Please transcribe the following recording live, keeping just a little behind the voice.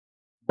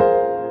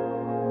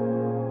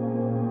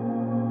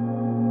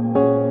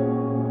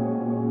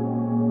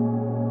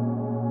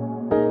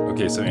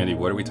Okay, so Andy,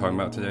 what are we talking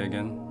about today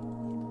again?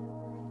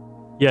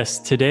 Yes,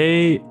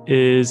 today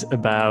is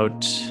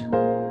about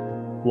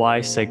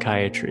why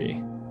psychiatry.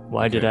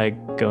 Why did Okay.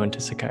 I go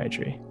into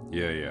psychiatry?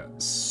 Yeah, yeah.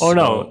 Oh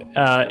no, So,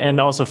 and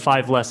also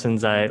 5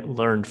 lessons I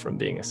learned from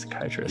being a yeah,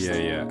 psychiatrist.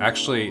 yeah.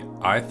 Actually,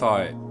 I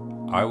thought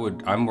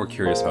I'm more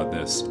curious about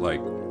this.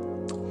 Like,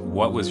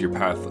 what was your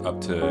path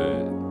up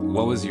to,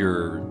 what was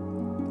your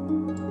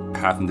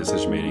path in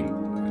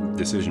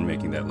decision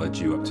making that led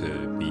you up to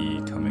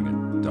becoming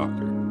a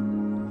doctor?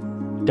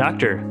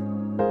 Doctor.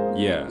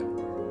 Yeah.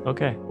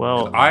 Okay, Cause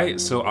well,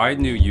 I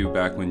knew you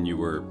back when you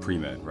were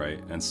pre-med, right?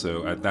 And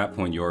so at that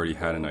point, you already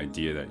had an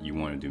idea that you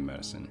wanted to do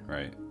medicine,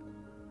 right?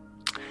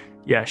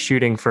 yeah,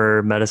 shooting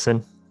for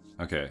medicine.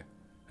 Okay.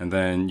 And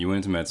then you went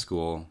into med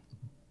school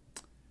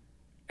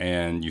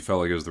and you felt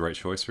like it was the right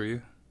choice for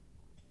you?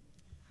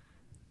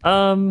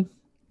 Um,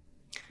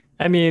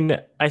 I mean,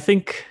 I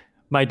think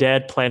my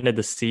dad planted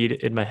the seed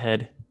in my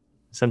head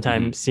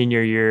sometime Mm-hmm.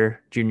 senior year,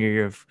 junior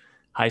year of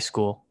high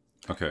school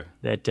Okay.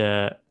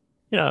 that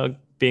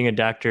being a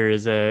doctor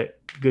is a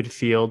good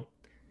field.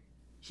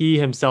 He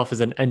himself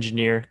is an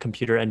engineer,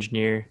 computer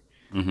engineer.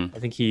 Mm-hmm. I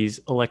think he's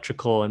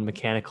electrical and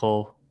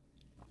mechanical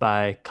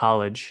by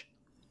college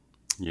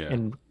Yeah.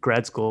 and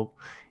grad school.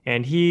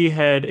 And he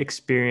had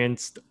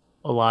experienced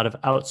a lot of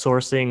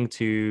outsourcing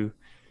to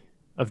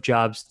of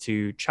jobs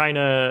to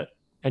China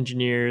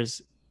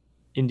engineers,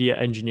 India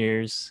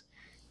engineers.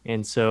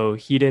 And so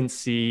he didn't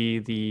see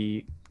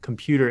the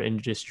computer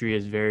industry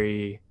as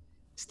very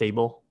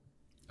stable.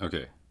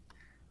 Okay.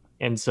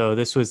 And so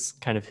this was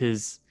kind of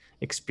his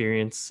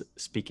experience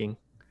speaking.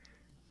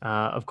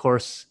 Of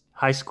course,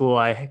 high school,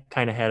 I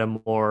kind of had a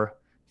more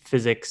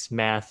physics,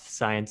 math,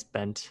 science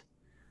bent.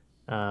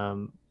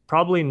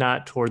 Probably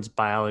not towards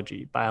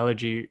biology.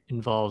 Biology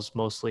involves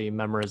mostly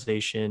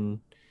memorization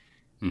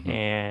Mm-hmm.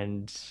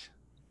 and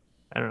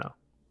I don't know,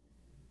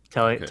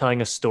 telling Okay.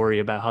 telling a story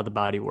about how the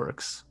body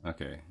works.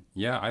 Okay.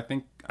 Yeah, I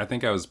think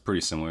I was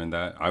pretty similar in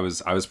that. I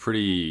was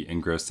pretty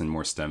engrossed in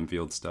more STEM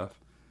field stuff.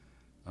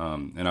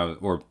 And I was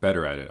or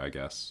better at it, I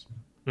guess.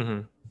 Hmm.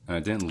 And I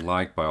didn't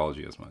like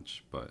biology as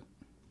much, but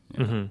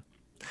yeah. Hmm.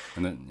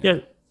 And then yeah. Yeah.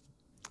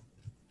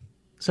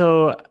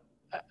 So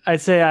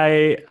I'd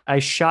say I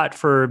shot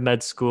for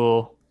med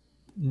school.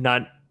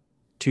 Not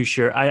too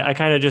sure. I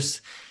kind of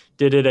just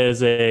did it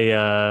as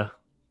a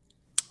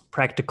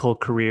practical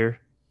career.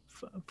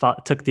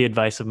 Took the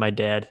advice of my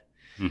dad,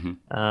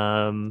 Mm-hmm.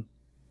 um,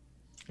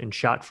 and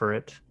shot for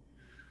it,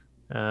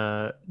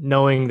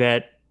 knowing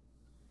that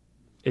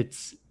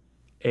it's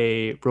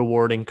a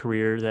rewarding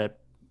career that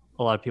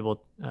a lot of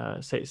people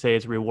say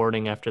it's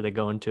rewarding after they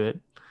go into it.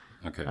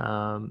 Okay.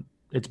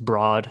 It's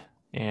broad,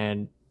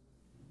 and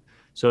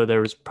so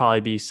there was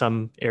probably be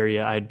some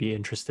area I'd be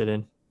interested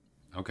in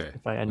Okay.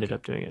 if I ended Okay.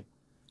 up doing it.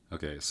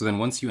 Okay. So then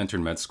once you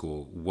entered med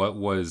school, what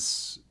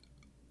was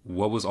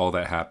all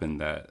that happened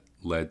that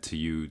led to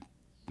you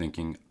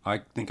thinking, I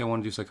think I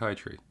want to do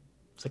psychiatry?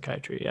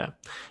 Psychiatry, yeah.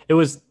 It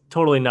was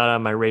totally not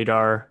on my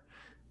radar.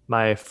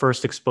 My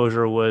first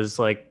exposure was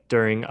like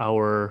during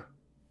our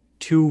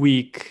 2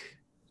 week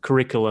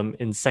curriculum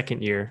in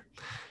second year,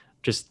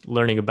 just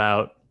learning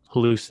about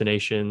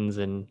hallucinations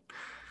and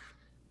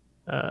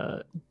uh,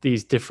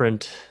 these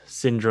different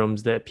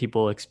syndromes that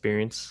people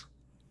experience.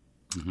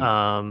 Mm-hmm.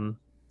 Um,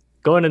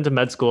 Going into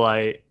med school,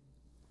 I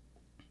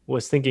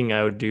was thinking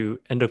I would do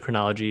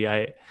endocrinology.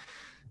 I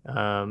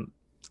um,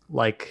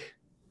 like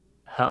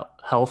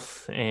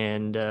health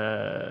and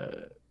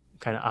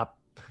kind of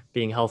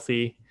being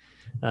healthy.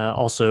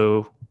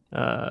 Also,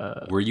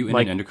 Were you in an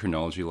like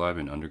endocrinology lab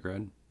in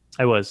undergrad?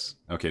 I was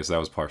Okay, so that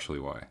was partially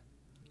why.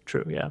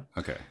 true, yeah,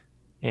 Okay.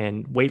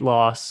 and weight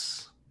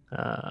loss,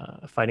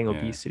 fighting Yeah.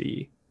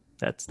 obesity,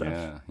 that stuff.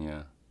 Yeah.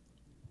 Yeah.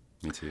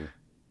 Me too.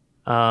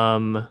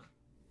 Um,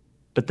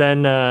 but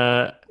then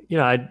I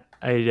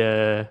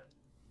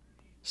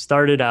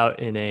started out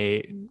in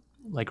a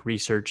like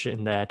research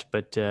in that,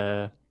 but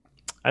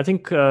I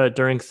think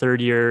during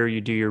third year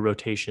you do your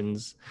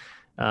rotations.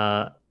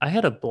 I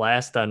had a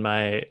blast on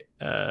my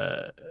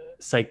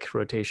psych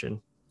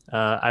rotation.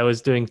 I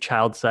was doing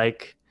child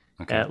psych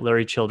Okay. at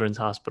Lurie Children's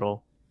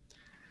Hospital.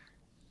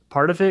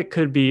 Part of it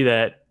could be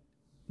that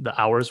the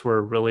hours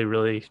were really,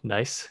 really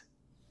nice.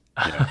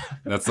 Yeah.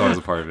 That's always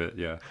a part of it.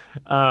 Yeah.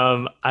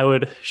 I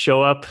would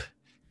show up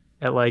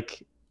at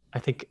like I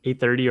think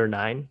 8:30 or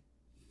 9,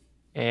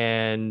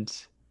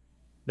 and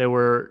there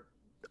were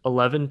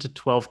 11 to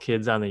 12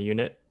 kids on the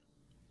unit.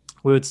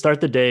 We would start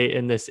the day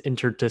in this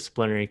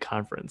interdisciplinary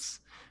conference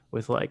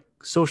with like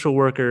social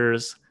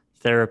workers,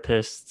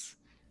 therapists,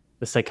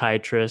 the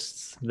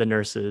psychiatrists, the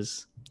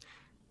nurses.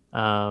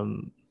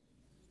 Um,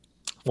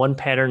 One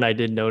pattern I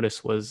did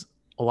notice was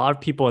a lot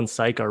of people in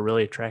psych are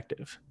really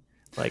attractive.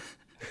 Like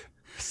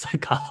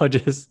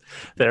psychologists,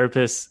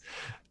 therapists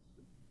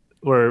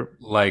were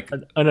Like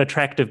an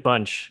attractive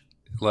bunch.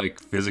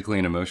 physically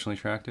and emotionally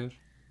attractive?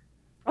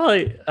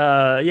 Probably,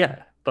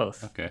 yeah,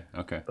 both, Okay.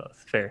 Okay.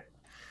 both, fair.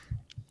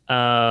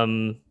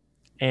 Um,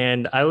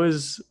 and I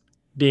was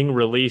being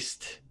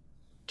released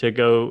to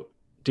go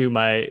do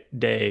my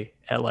day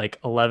at like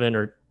 11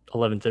 or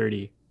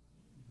 11:30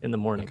 in the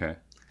morning. Okay.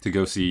 To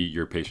go see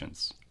your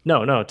patients.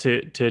 No, no,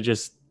 to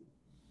just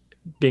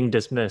being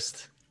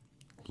dismissed.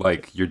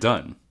 Like you're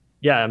done.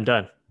 Yeah, I'm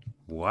done.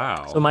 So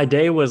Wow. my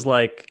day was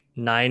like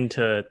 9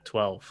 to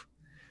 12.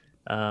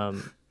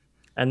 Um,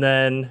 and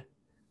then,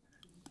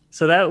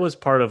 so that was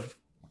part of,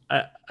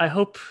 I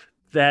hope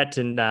that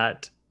did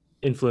not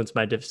influence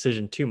my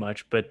decision too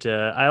much, but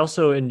I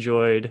also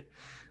enjoyed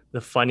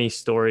the funny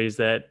stories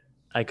that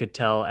I could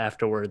tell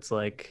afterwards.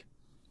 Like,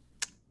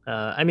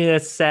 I mean,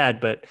 it's sad,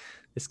 but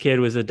this kid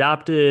was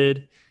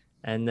adopted,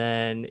 and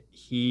then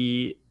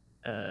he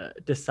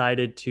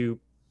decided to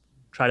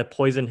try to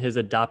poison his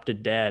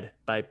adopted dad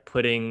by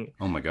putting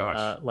Oh my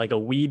gosh. like a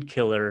weed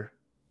killer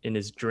in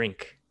his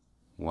drink.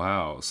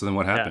 Wow. So then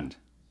what Yeah. happened?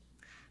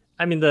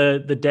 I mean,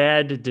 the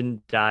dad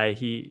didn't die.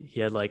 He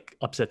had like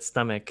upset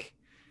stomach,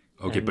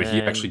 Okay, and but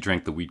he actually then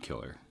drank the weed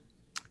killer.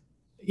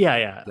 yeah,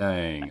 yeah,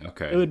 Dang. it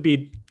Okay. would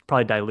be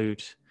probably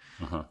dilute.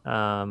 Uh-huh.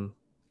 Um,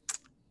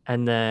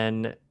 and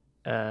then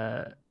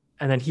uh,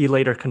 and then he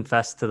later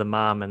confessed to the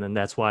mom, and then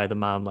that's why the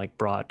mom like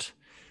brought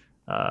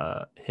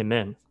him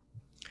in.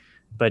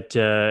 But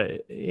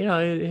you know,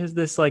 it is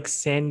this like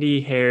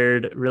sandy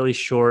haired, really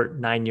short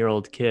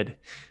 9-year-old kid,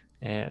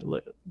 and it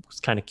was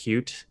kind of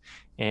cute.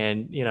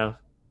 And you know,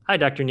 hi,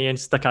 Dr. Nian,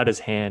 stuck out his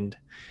hand,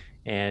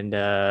 and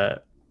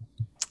the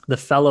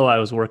fellow I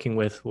was working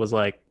with was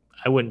like,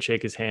 I wouldn't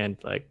shake his hand.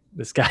 Like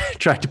this guy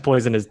tried to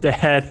poison his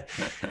dad.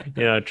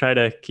 You know, try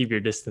to keep your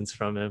distance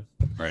from him.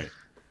 Right.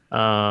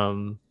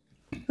 Um,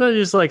 so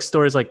just like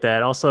stories like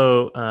that.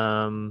 Also,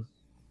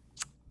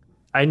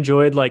 I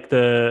enjoyed like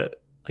the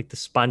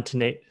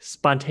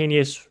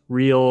spontaneous,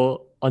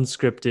 real,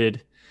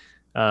 unscripted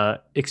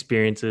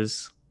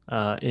experiences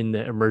in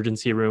the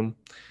emergency room,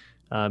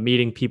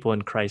 meeting people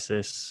in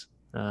crisis.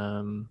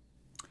 So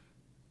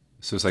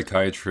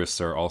psychiatrists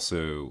are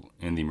also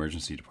in the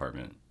emergency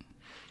department.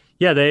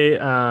 Yeah, they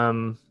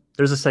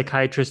there's a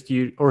psychiatrist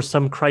or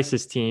some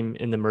crisis team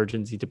in the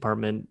emergency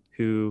department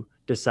who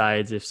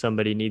decides if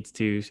somebody needs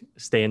to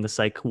stay in the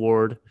psych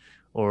ward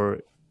or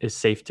is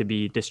safe to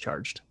be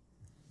discharged.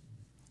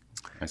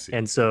 I see.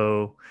 And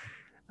so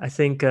I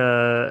think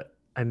I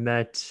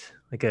met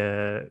like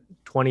a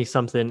 20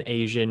 something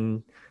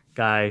Asian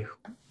guy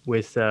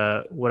with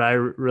what I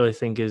really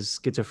think is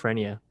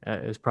schizophrenia.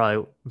 It was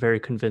probably a very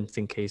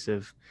convincing case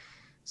of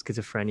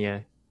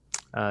schizophrenia.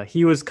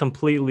 He was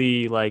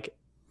completely like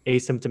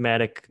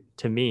asymptomatic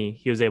to me.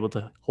 He was able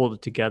to hold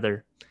it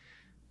together.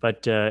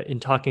 But in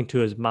talking to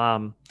his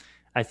mom,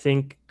 I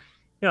think,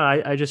 you know,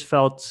 I just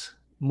felt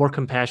more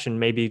compassion,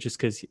 maybe just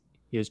because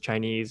he was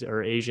Chinese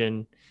or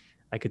Asian.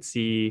 I could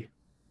see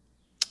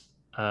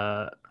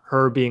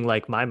her being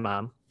like my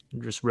mom,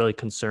 just really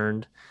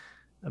concerned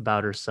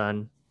about her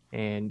son.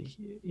 And,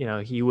 you know,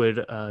 he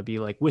would be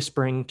like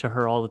whispering to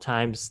her all the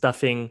time,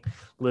 stuffing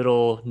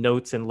little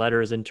notes and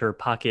letters into her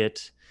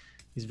pocket.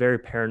 He's very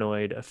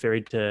paranoid,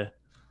 afraid to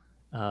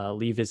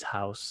leave his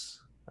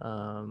house.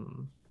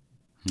 Hmm.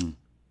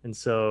 And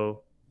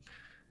so,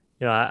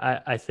 you know,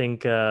 I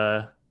think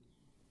I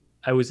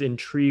was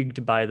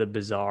intrigued by the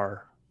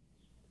bizarre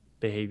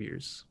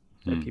behaviors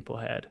that Hmm. people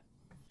had.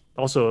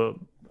 Also,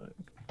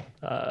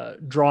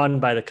 drawn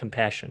by the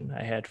compassion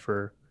I had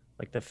for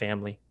like the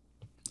family.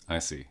 I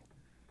see.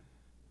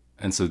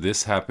 And so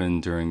this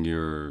happened during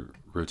your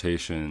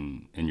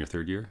rotation in your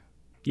third year?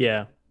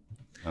 Yeah.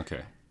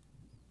 Okay.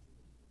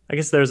 I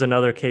guess there's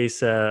another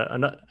case.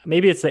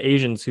 Maybe it's the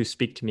Asians who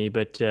speak to me,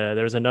 but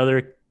there's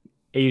another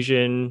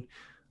Asian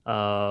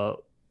uh,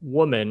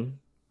 woman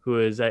who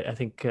is, I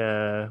think,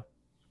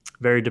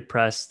 very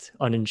depressed,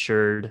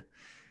 uninsured.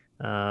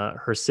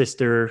 Her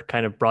sister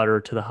kind of brought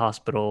her to the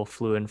hospital,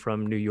 flew in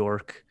from New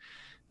York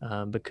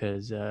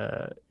because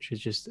she's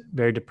just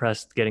very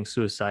depressed, getting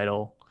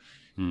suicidal.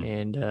 Hmm.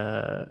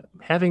 And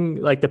having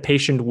like the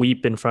patient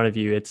weep in front of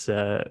you, it's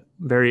a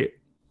very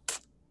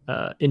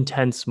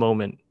intense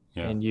moment.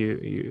 Yeah. And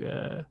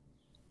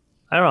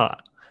I don't know,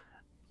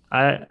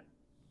 I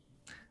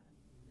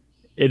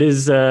it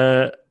is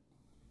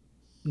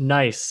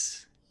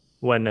nice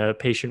when a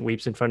patient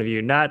weeps in front of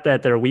you. Not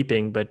that they're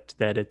weeping, but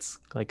that it's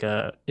like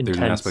a There's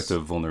an aspect intense,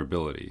 of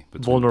vulnerability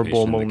between the vulnerable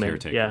patient and the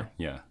moment. Yeah, caretaker.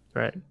 Yeah.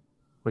 right.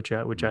 Which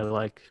I Hmm.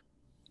 like.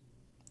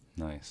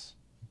 Nice.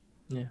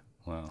 Yeah,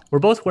 Wow. we're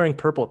both wearing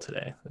purple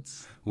today.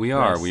 That's We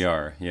are. We nice.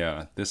 are.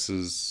 Yeah. This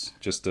is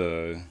just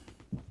a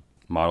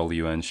Model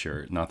UN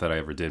shirt. Not that I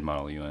ever did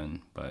Model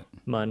UN, but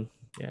Mun.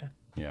 Yeah.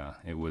 yeah,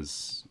 it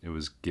was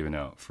given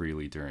out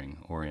freely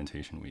during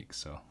orientation week,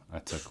 so I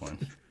took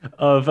one.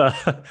 Of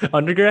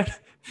undergrad.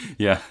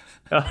 Yeah.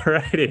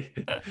 Alrighty.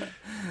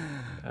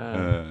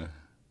 Um, Uh,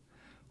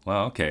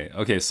 wow. Okay.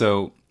 Okay.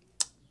 So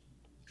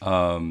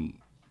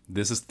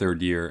this is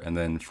third year, and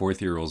then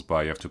fourth year rolls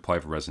by. You have to apply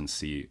for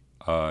residency.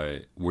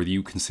 Were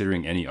you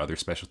considering any other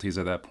specialties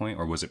at that point,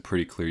 or was it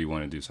pretty clear you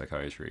want to do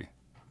psychiatry?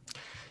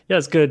 Yeah,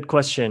 it's a good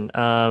question.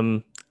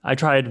 I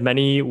tried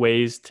many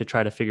ways to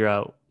try to figure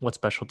out what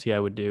specialty I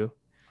would do.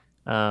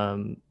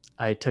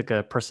 I took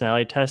a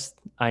personality test,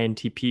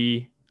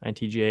 INTP.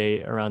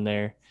 INTJ around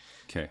there,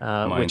 Okay,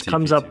 I'm which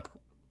comes INTP too. up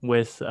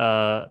with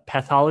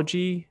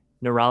pathology,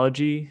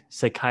 neurology,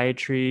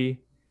 psychiatry,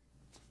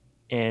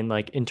 and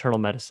like internal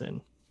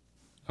medicine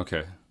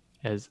Okay.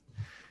 as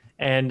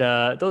and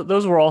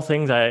those were all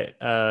things I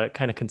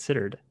kind of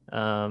considered.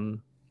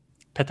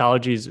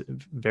 Pathology is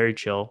very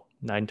chill,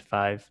 9 to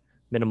 5,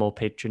 minimal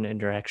patient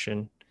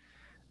interaction.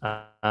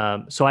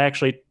 So I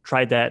actually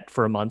tried that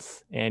for a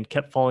month and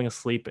kept falling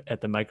asleep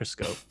at the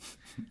microscope,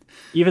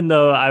 even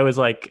though I was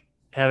like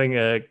having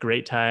a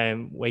great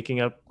time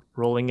waking up,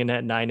 rolling in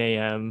at 9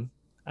 a.m.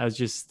 I was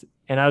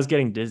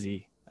getting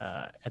dizzy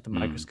at the Hmm.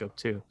 microscope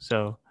too.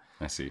 So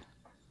I see.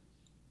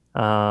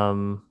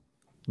 um,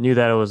 knew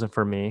that it wasn't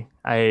for me.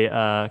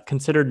 I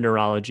considered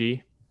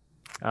neurology.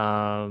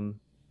 Um,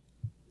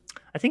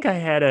 I think I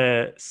had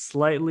a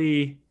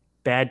slightly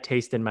bad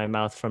taste in my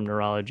mouth from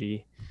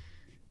neurology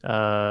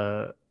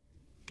uh,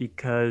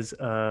 because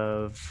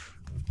of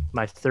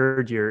my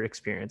third year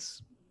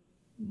experience.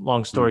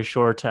 Long Hmm. story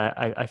short,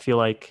 I feel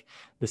like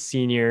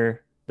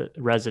the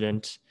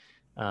resident,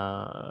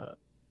 uh,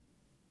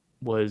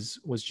 was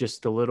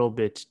just a little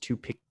bit too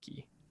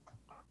picky,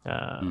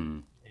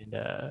 um, Hmm.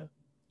 and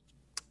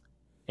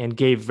and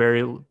gave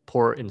very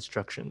poor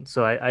instruction.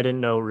 So I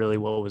didn't know really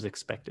what was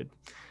expected.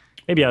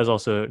 Maybe I was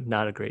also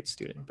not a great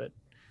student, but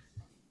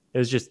it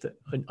was just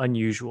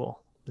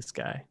unusual. This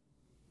guy.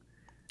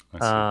 I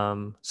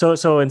see.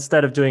 So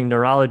instead of doing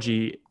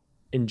neurology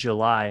in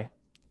July,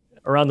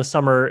 around the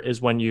summer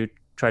is when you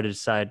try to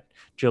decide.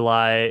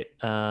 July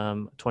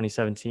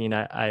 2017,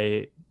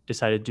 I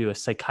decided to do a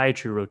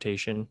psychiatry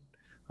rotation,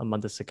 a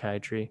month of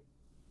psychiatry,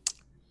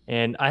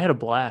 and I had a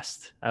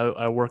blast.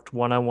 I worked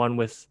one on one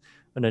with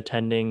an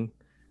attending.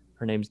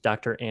 Her name's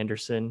Dr.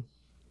 Anderson.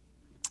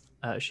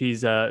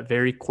 She's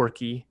very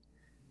quirky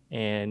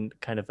and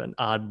kind of an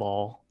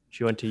oddball.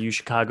 She went to U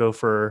Chicago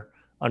for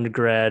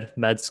undergrad,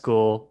 med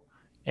school,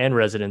 and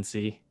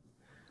residency.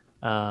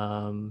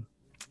 Um,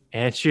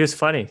 and she was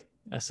funny.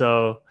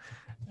 So,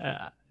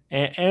 uh,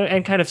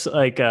 and kind of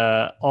like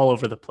all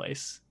over the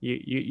place.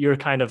 You're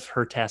kind of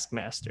her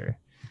taskmaster,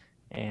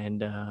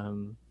 and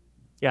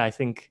yeah, I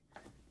think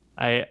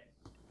I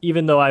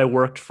even though I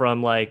worked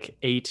from like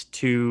 8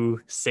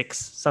 to 6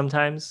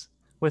 sometimes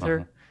with Uh-huh.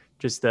 her,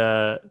 just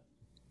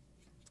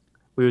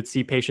we would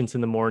see patients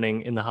in the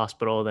morning in the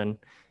hospital, then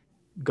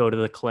go to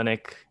the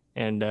clinic,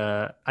 and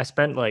I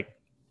spent like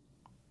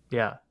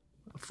yeah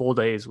full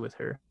days with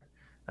her.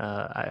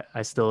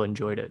 I still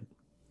enjoyed it.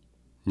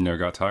 You never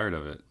got tired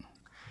of it.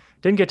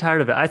 Didn't get tired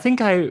of it. I think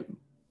I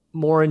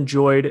more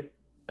enjoyed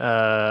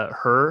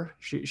her.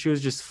 She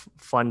was just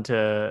fun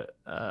to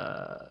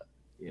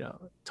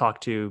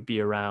talk to, be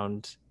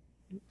around.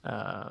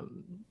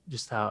 Um,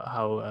 just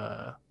how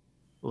a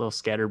little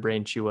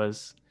scatterbrained she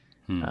was.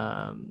 Hmm.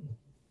 Um,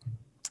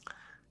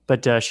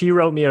 but she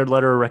wrote me a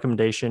letter of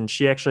recommendation.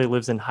 She actually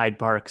lives in Hyde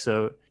Park,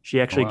 so she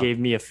Oh actually wow. gave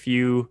me a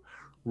few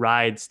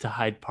rides to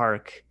Hyde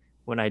Park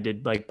when I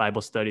did like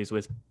Bible studies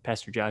with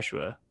Pastor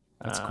Joshua.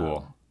 That's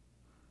cool.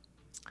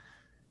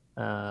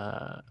 Um,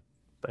 uh,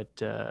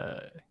 but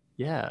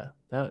yeah,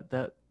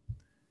 that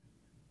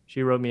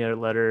she wrote me a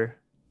letter,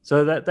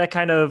 so that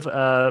kind of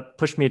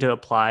pushed me to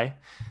apply.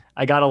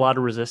 I got a lot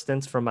of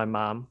resistance from my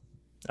mom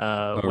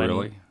uh, Oh when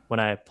really? when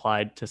I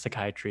applied to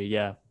psychiatry.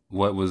 Yeah,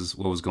 What was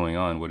going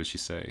on? What did she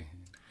say?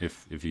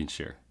 If you can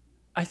share.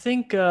 I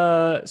think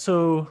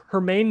so.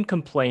 Her main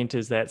complaint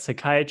is that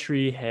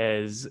psychiatry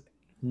has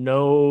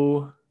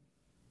no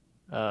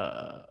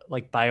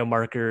like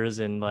biomarkers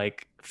and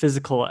like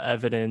physical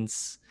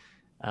evidence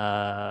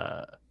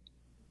uh,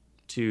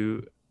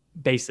 to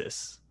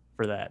basis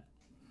for that.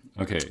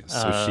 Okay,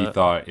 so she Uh,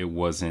 thought it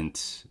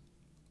wasn't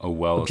a Objective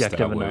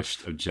well-established,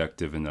 enough.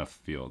 objective enough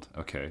field.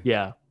 Okay.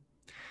 Yeah.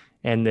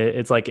 And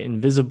it's like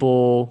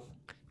invisible.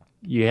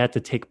 You have to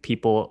take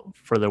people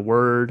for their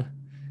word.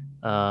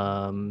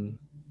 Um,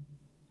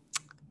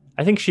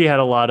 I think she had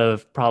a lot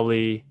of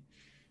probably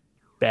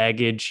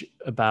baggage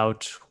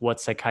about what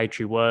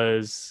psychiatry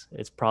was.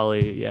 It's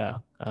probably, yeah,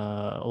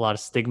 a lot of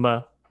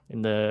stigma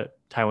in the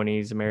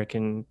Taiwanese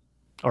American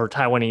or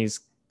Taiwanese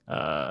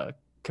uh,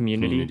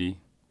 community.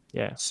 Community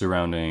Yeah.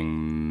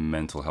 surrounding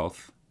mental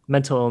health,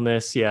 Mental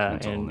illness. Yeah.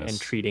 mental And illness.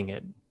 treating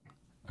it.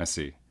 I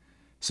see.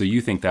 So you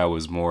think that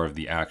was more of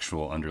the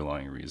actual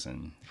underlying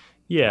reason?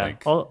 Yeah.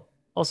 Like,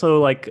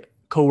 Also, like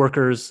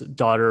coworker's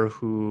daughter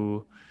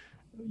who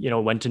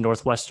went to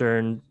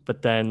Northwestern,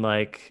 but then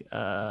like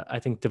I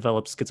think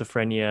developed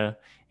schizophrenia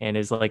and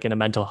is like in a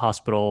mental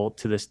hospital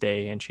to this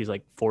day, and she's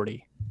like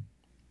 40.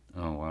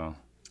 oh wow.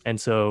 And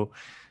so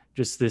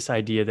just this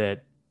idea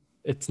that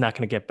it's not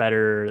going to get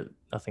better,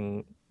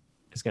 nothing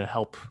is going to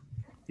help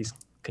these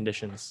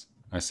conditions.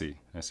 I see.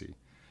 I see.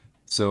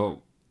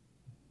 So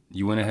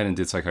you went ahead and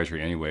did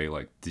psychiatry anyway.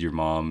 Like, did your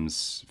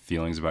mom's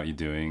feelings about you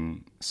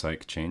doing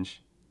psych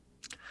change?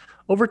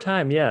 Over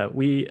time, yeah,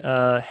 we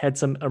had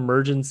some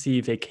emergency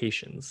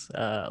vacations.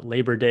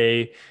 Labor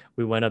Day,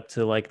 we went up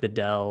to like the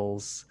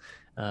Dells.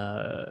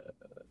 Uh,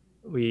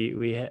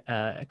 we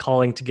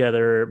calling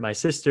together my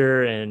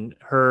sister and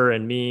her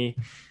and me.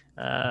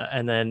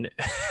 And then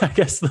I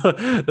guess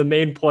the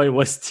main point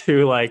was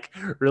to like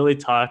really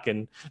talk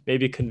and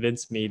maybe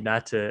convince me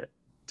not to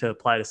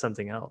apply to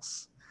something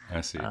else.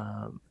 I see.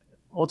 Um,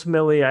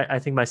 Ultimately, I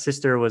think my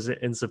sister was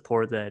in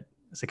support that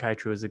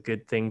psychiatry was a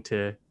good thing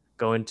to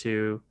go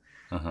into,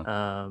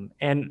 Uh-huh.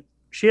 and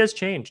she has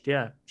changed.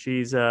 Yeah,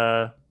 she's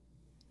on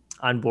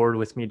board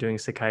with me doing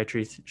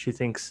psychiatry. She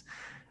thinks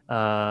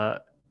uh,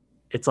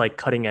 it's like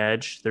cutting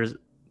edge. There's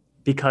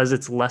because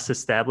it's less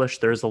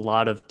established. There's a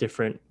lot of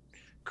different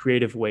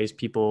creative ways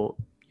people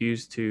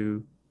use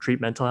to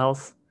treat mental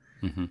health.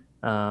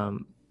 Mm-hmm.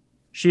 Um,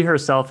 she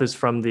herself is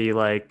from the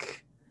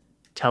like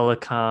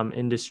telecom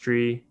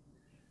industry.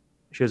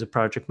 She was a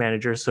project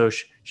manager, so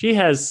she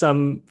has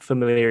some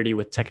familiarity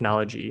with tech,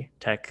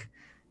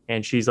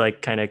 and she's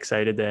like kind of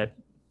excited that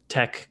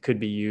tech could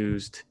be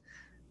used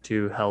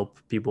to help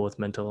people with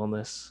mental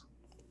illness.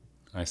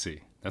 I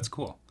see. That's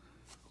cool.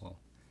 Cool.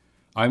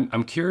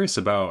 I'm curious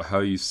about how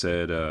you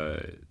said,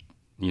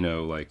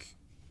 like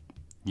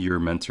your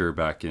mentor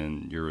back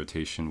in your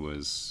rotation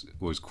was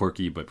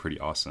quirky but pretty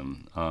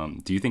awesome.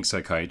 Do you think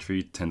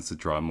psychiatry tends to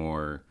draw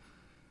more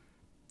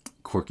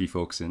quirky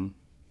folks in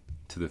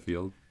to the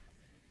field?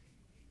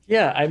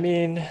 Yeah, I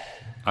mean,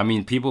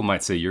 people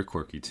might say you're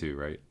quirky too,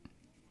 right?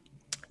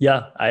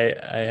 yeah, I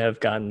have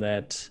gotten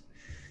that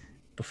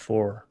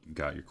before. You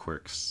got your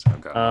quirks.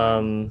 I've got mine.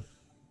 Um,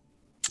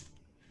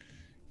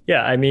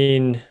 yeah,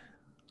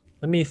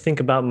 let me think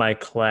about my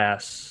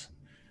class.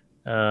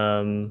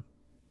 Um,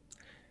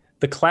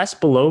 the class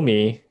below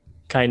me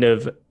kind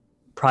of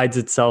prides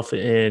itself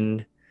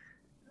in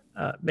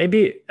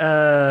maybe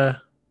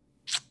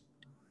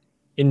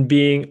in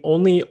being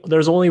only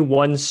there's only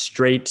one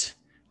straight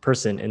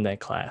person in that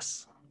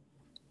class.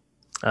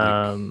 Like,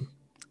 Um,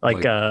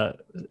 like like,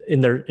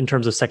 in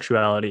terms of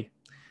sexuality,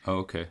 oh,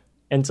 okay.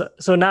 and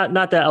so not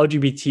that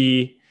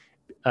LGBT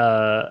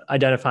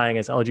identifying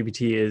as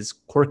LGBT is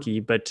quirky,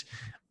 but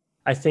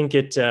I think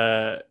it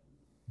uh,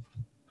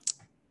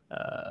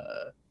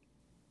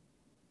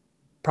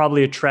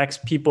 probably attracts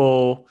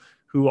people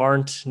who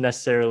aren't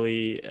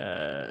necessarily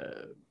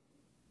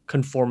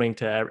conforming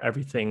to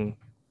everything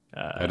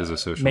That is a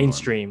social norm.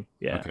 mainstream.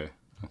 Yeah. Okay.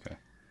 Okay.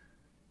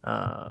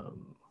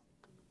 Um,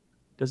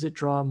 does it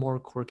draw more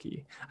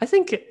quirky? I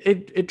think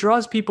it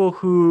draws people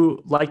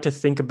who like to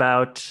think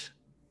about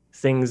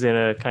things in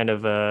a kind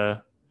of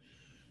a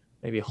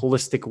maybe a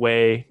holistic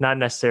way, not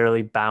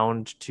necessarily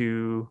bound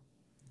to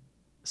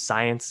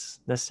science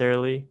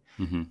necessarily.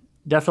 Mm-hmm.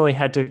 Definitely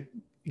had to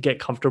get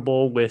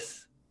comfortable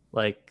with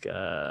like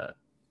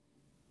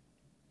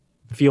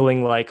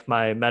feeling like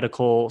my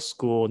medical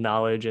school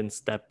knowledge and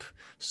step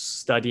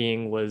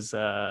studying was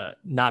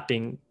not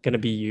being going to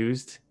be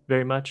used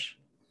very much.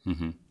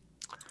 Mm-hmm.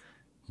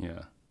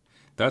 Yeah.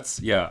 That's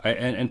yeah.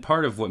 And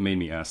part of what made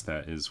me ask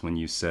that is when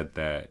you said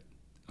that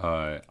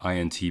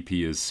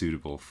INTP is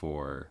suitable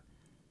for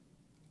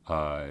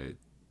uh,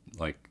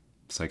 like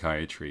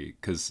psychiatry,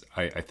 because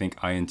I think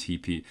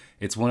INTP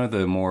it's one of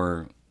the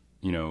more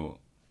you know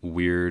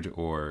weird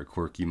or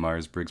quirky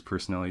Myers Briggs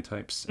personality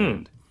types,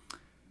 Hmm.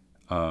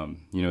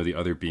 and the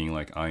other being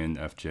like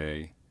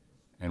INFJ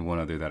and one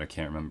other that I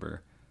can't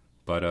remember.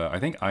 But I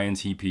think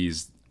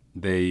INTPs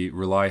they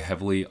rely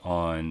heavily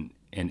on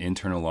an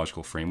internal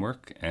logical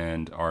framework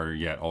and are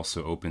yet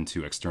also open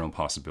to external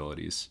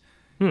possibilities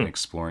and Hmm.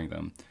 exploring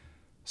them.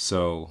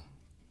 So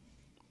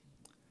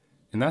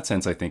in that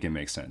sense, I think it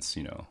makes sense.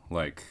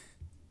 Like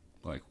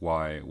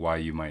why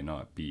you might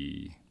not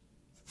be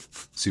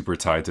super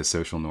tied to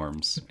social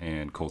norms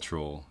and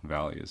cultural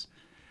values.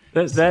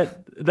 That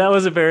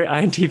was a very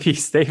INTP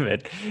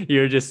statement.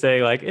 You're just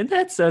saying like in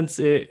that sense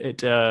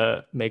it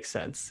makes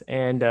sense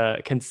and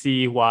can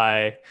see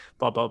why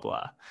blah blah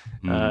blah.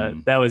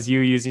 Mm, That was you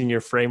using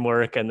your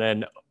framework and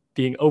then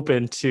being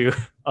open to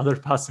other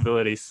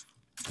possibilities.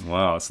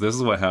 wow. So this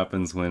is what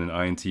happens when an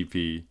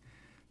INTP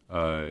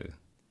uh,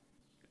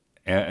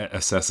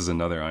 assesses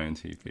another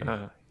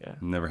INTP. Yeah.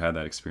 Never had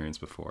that experience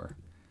before.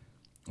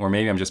 Or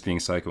maybe I'm just being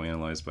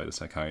psychoanalyzed by the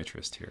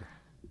psychiatrist here.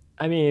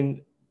 I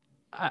mean,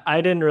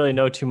 I didn't really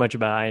know too much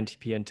about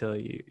INTP until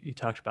you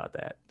talked about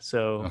that.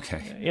 So, Okay.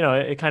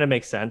 it kind of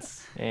makes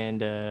sense.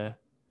 And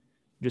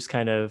just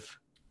kind of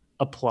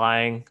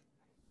applying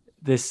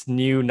this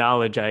new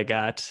knowledge I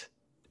got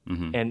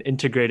Hmm. and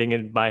integrating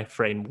in my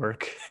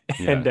framework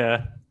Yeah.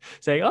 and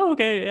saying, oh,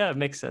 okay, yeah, it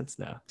makes sense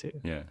now too.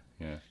 Yeah.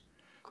 Yeah.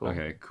 Cool.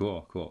 Okay.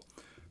 Cool. Cool.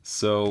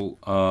 So,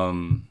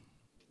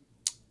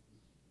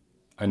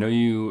 I know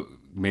you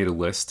made a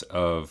list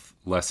of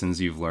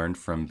lessons you've learned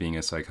from being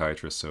a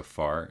psychiatrist so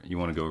far. You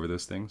want to go over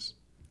those things?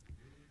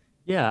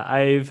 Yeah,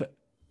 I've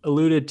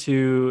alluded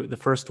to the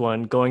first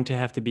one, going to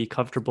have to be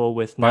comfortable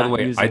with By the not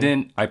way,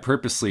 using. I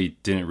purposely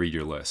didn't read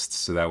your list,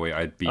 so that way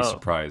I'd be Oh,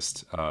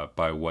 surprised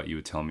by what you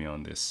would tell me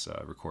on this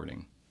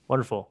recording.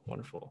 wonderful,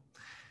 wonderful.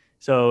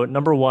 So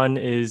number one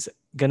is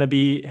gonna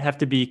be have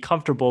to be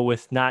comfortable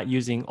with not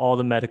using all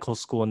the medical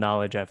school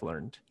knowledge I've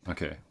learned.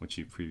 Okay, which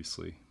you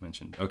previously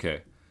mentioned.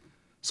 Okay,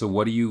 so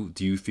what do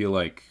you feel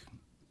like?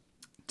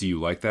 Do you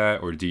like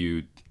that, or do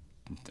you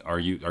Are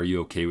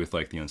you okay with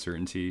like the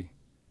uncertainty?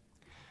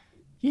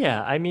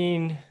 Yeah, I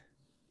mean,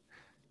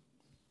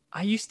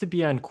 I used to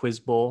be on Quiz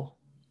Bowl,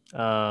 Hey,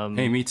 um,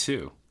 me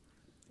too.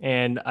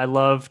 and I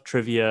love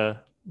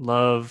trivia,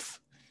 love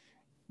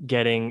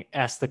getting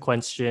asked the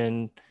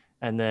question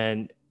and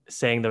then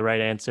saying the right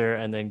answer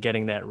and then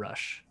getting that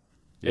rush.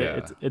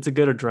 Yeah. It's a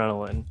good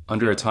adrenaline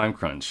Under a feeling. time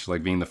crunch,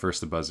 like being the first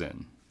to buzz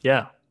in.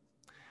 Yeah.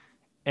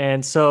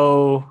 And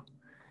so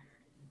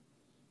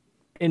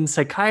in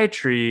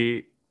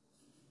psychiatry,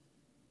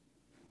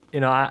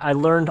 I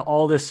learned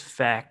all this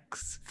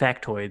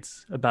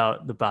factoids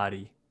about the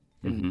body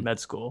in Hmm. med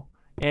school.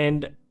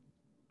 And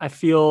I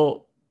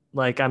feel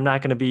like I'm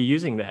not going to be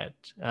using that.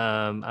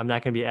 I'm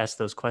not going to be asked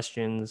those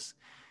questions,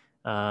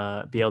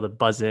 be able to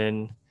buzz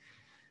in.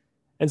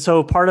 And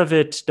so part of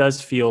it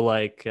does feel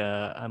like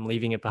I'm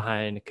leaving it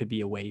behind. It could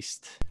be a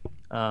waste.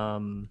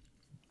 Um,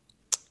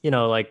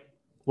 like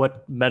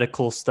what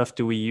medical stuff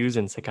do we use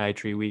in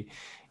psychiatry? We,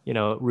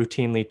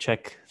 routinely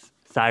check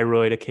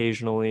thyroid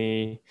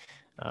occasionally,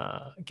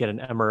 get an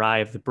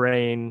MRI of the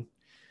brain.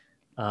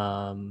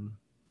 Um,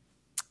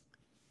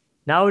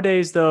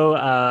 Nowadays,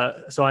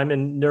 though, so I'm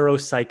in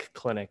neuropsych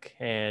clinic,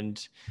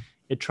 and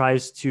it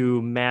tries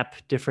to map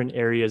different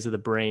areas of the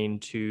brain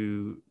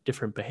to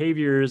different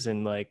behaviors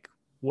and like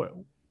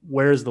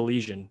where's the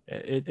lesion.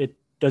 It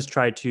does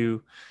try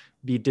to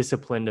be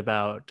disciplined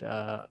about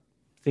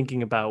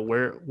thinking about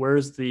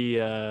where's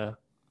the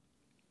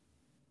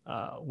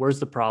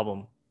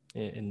problem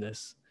in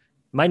this.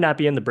 Might not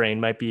be in the brain,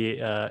 might be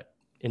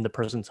in the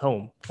person's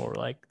home or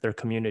like their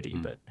community,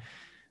 Mm.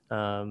 but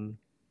um,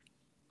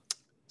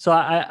 so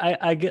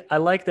I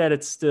like that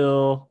it's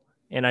still,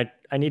 and I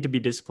need to be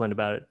disciplined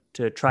about it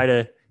to try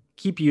to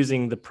keep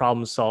using the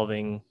problem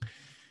solving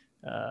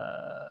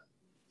uh,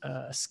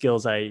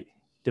 skills I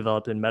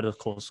developed in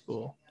medical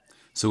school.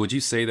 So would you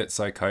say that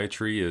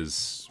psychiatry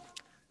is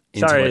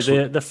Sorry,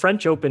 intellectual? the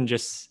French Open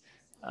just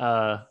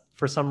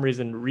for some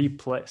reason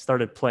replay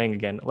started playing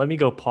again. Let me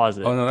go pause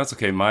Oh it. no, that's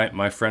okay.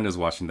 My friend is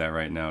watching that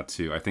right now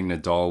too. I think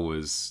Nadal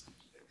was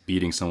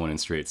beating someone in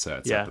straight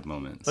sets at Yeah, the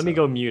moment. let me So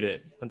go mute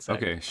it. One sec.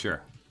 okay,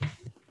 sure.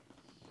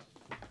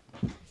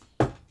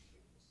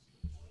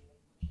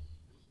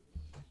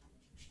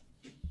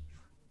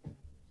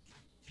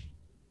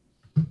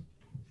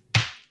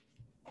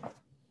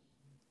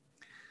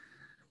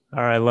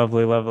 All right,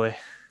 lovely, lovely.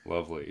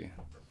 Lovely.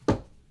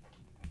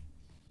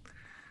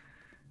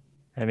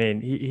 I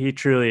mean, he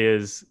truly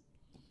is.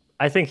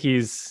 I think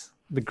he's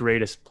the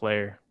greatest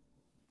player.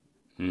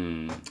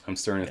 I'm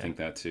starting to Yeah, think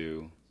that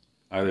too.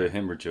 Either yeah,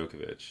 him or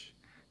Djokovic.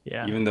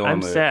 yeah. Even though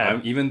I'm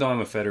sad. even though I'm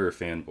a Federer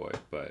fanboy,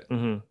 but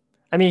Hmm.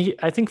 I mean,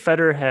 I think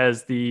Federer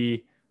has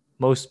the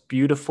most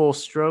beautiful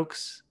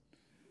strokes,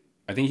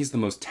 I think he's the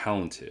most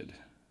talented.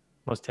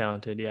 most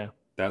talented. Yeah,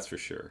 That's for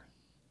sure.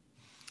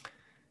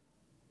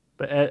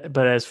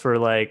 but as for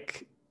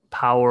like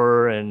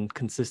power and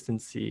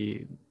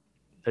consistency,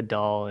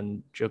 Nadal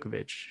and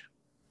Djokovic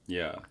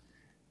Yeah,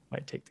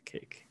 might take the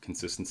cake.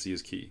 consistency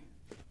is key.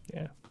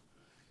 Yeah.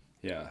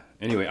 Yeah.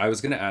 Anyway, I was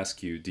going to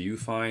ask you, do you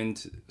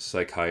find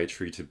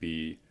psychiatry to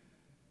be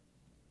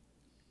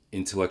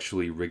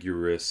intellectually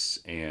rigorous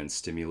and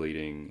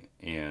stimulating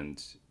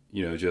and,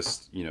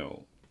 just,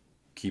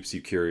 keeps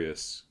you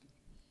curious?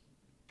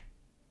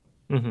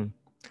 Hmm.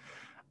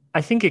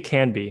 I think it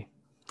can be,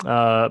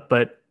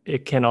 but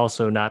it can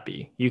also not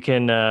be. You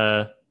can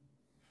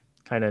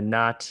kind of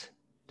not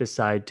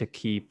decide to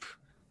keep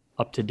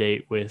up to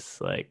date with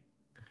like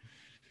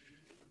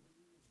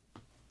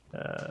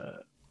uh,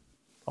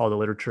 all the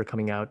literature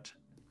coming out.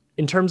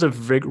 In terms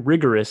of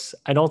rigorous,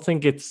 I don't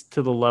think it's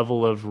to the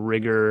level of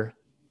rigor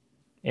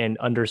and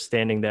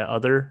understanding that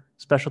other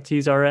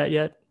specialties are at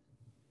yet.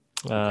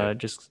 Okay.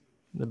 Just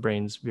the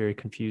brain's very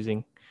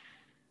confusing.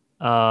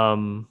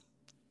 Um,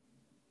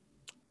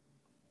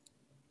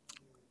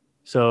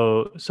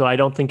 so I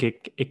don't think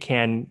it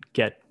can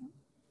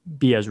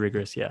be as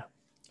rigorous, yeah,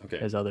 Okay.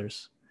 as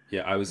others.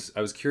 Yeah, I was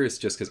curious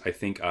just because I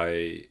think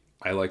I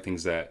like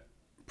things that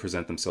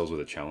present themselves with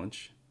a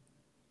challenge,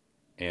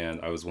 and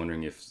I was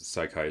wondering if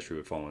psychiatry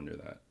would fall under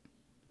that.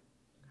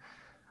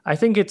 I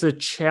think it's a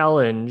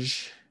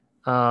challenge.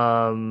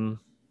 Um,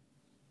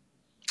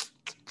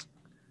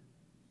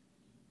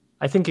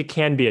 I think it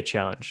can be a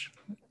challenge.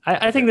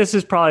 I think Okay. this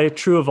is probably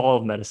true of all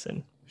of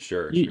medicine.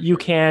 Sure, You sure, you sure.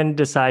 can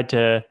decide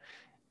to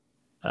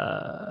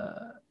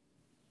uh,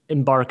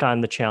 embark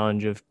on the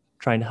challenge of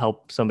trying to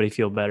help somebody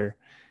feel better.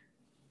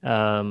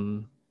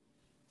 Um,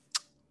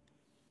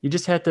 you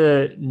just have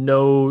to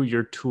know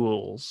your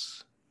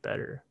tools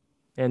better.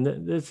 And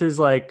this is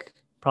like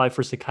probably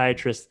for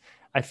psychiatrists.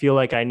 I feel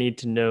like I need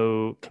to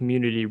know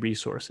community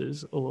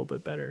resources a little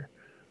bit better,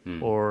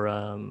 Hmm. or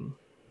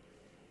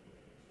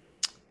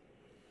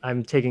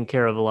I'm taking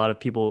care of a lot of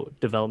people with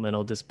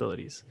developmental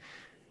disabilities.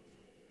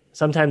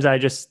 Sometimes I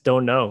just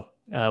don't know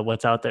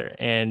what's out there,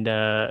 and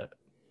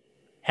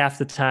half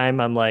the time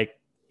I'm like,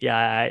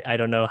 yeah, I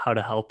don't know how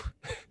to help,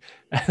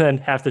 and then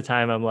half the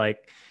time I'm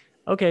like,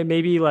 okay,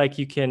 maybe like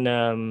you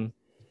can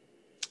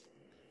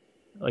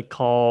like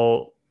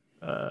call.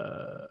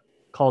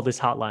 call this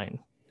hotline,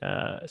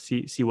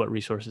 see what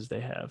resources they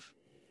have.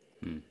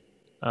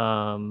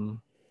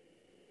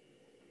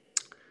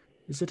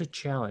 Is it a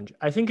challenge?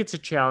 I think it's a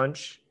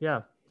challenge.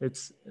 Yeah,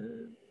 it's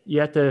you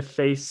have to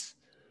face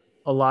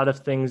a lot of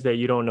things that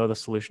you don't know the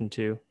solution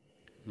to.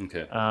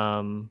 Okay.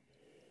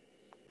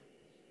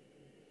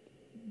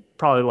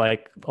 Probably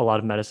like a lot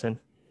of medicine.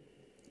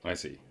 I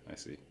see.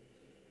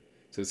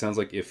 So it sounds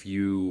like if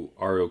you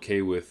are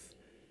okay with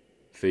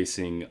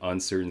facing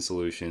uncertain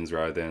solutions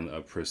rather than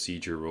a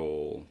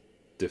procedural,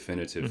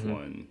 definitive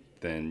one,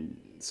 then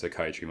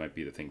psychiatry might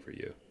be the thing for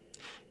you.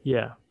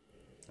 Yeah.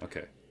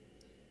 Okay.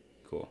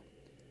 Cool.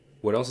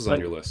 What else is on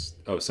your list?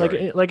 Oh,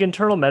 sorry. Like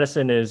internal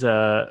medicine is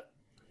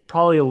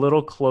probably a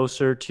little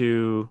closer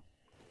to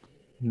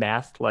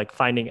math, like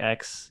finding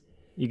X,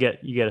 you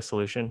get a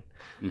solution.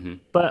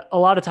 But a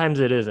lot of times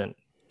it isn't.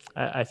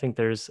 I think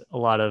there's a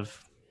lot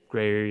of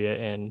gray area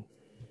and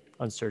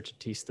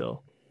uncertainty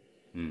still.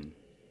 Let's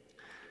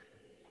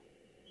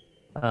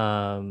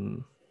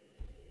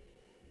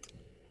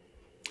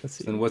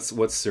see. So then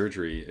what's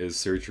surgery? Is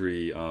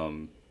surgery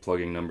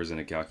plugging numbers in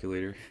a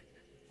calculator?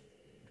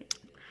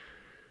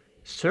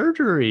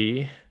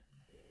 Surgery.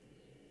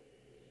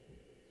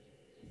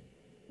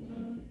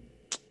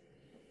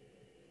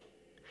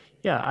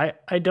 Yeah,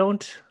 I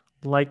don't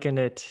liken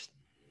it.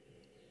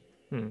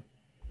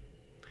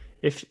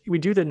 If we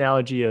do the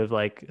analogy of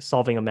like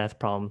solving a math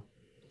problem,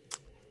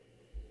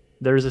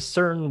 there's a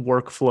certain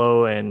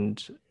workflow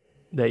and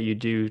that you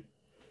do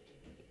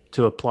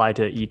to apply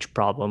to each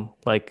problem.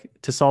 Like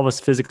to solve a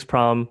physics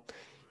problem,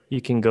 you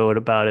can go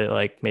about it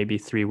like maybe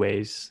 3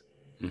 ways.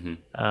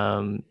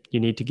 You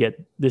need to get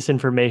this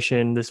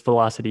information, this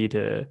velocity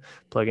to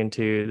plug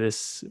into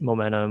this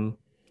momentum,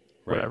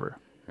 whatever,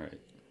 Right.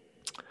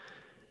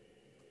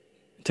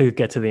 to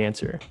get to the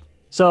answer.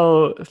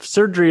 So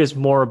surgery is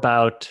more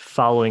about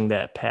following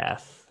that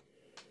path,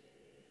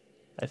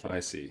 I think. I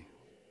see.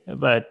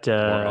 But More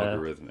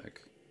algorithmic.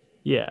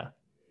 Yeah.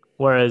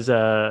 Whereas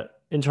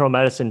internal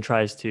medicine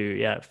tries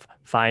to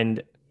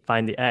find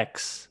the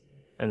X,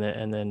 and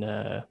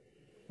then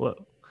what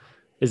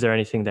is there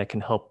anything that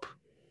can help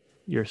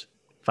your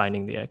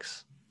finding the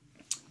X?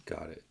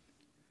 Got it.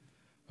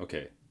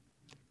 Okay.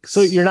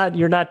 So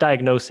you're not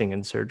diagnosing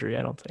in surgery,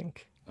 I don't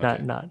think.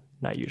 Okay.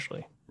 Not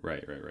usually.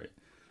 Right.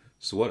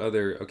 So what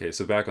other? Okay,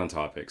 so back on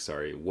topic.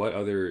 Sorry. What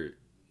other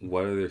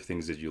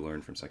things did you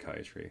learn from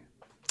psychiatry?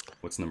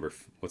 What's the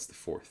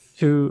fourth?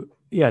 Rank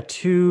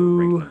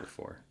number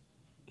 4.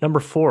 Number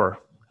 4.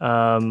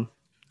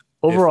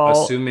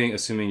 Overall,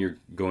 assuming you're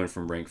going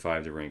from rank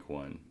 5 to rank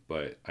 1,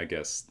 but I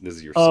guess this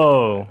is your.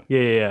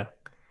 Yeah.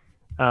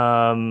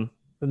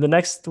 The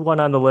next one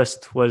on the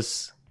list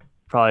was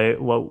probably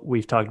what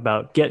we've talked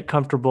about. Get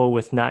comfortable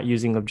with not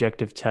using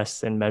objective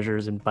tests and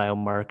measures and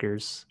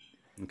biomarkers.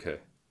 Okay.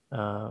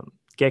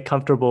 Get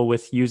comfortable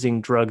with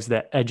using drugs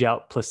that edge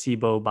out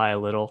placebo by a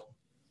little.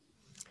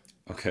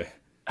 Okay.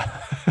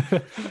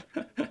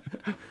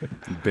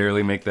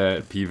 Barely make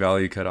that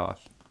p-value cut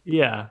off.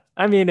 Yeah.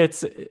 I mean,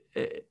 it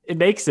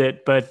makes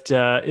it, but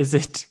is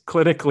it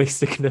clinically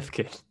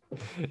significant?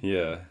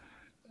 Yeah.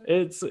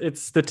 It's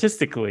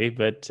statistically,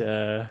 but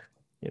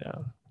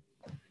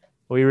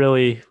we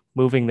really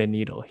moving the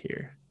needle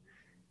here.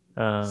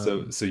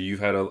 So you've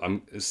had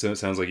so it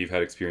sounds like you've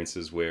had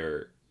experiences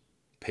where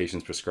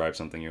patients prescribe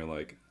something, you're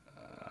like,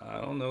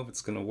 I don't know if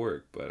it's gonna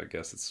work, but I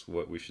guess it's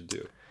what we should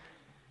do.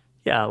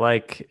 Yeah,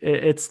 like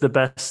it's the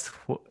best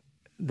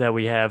that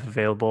we have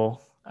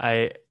available.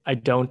 I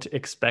don't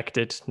expect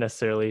it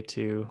necessarily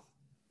to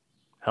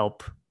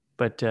help,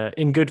 but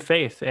in good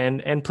faith,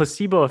 and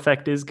placebo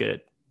effect is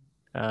good.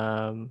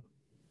 Like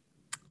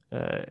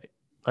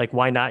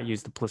why not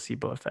use the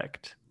placebo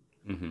effect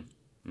to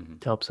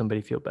help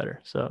somebody feel better?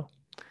 So,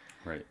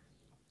 right.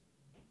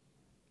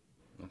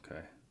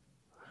 Okay.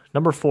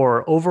 Number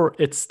 4,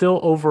 it's still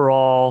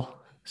overall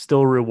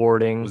still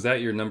rewarding. Was that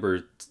your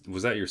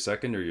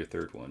second or your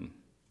third one?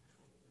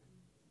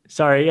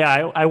 Sorry,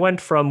 yeah, I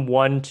went from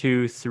 1,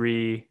 2,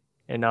 3,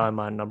 and now I'm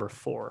on number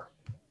 4.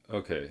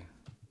 Okay.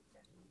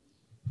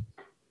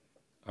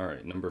 All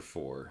right, number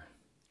 4.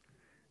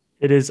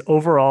 It is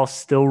overall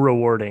still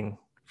rewarding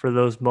for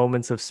those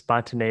moments of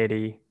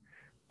spontaneity,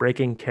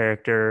 breaking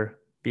character,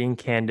 being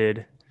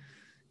candid,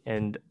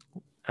 and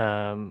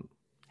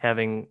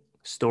having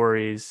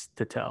stories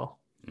to tell.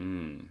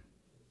 I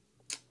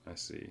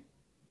see.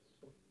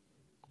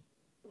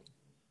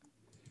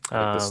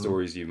 Like the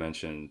stories you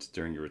mentioned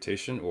during your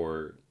rotation,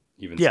 or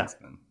even since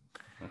then?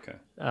 Okay.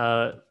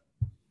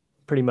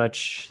 Pretty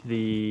much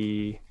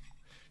those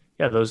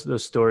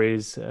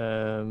stories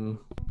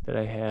that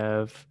I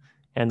have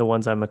and the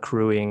ones I'm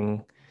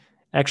accruing.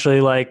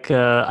 Actually,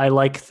 I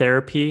like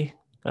therapy.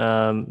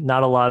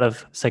 Not a lot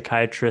of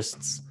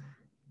psychiatrists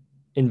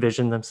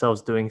envision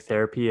themselves doing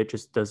therapy. It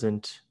just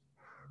doesn't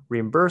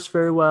reimburse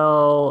very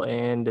well,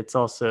 and it's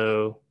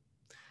also,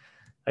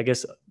 I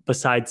guess,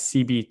 besides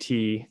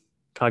CBT,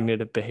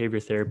 cognitive behavior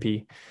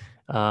therapy,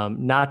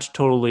 not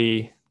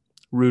totally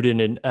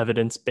rooted in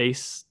evidence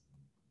basis.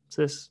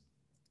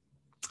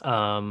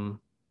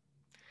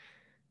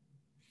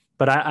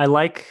 but I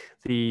like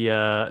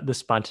the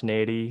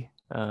spontaneity,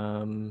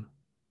 kind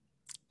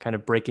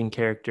of breaking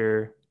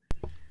character.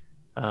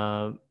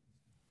 Um,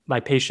 my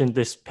patient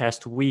this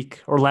past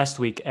week or last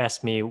week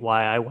asked me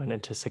why I went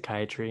into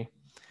psychiatry,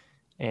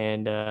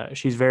 and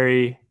she's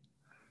very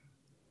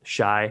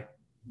shy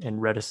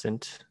and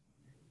reticent,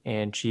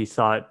 and she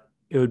thought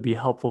it would be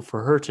helpful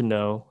for her to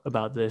know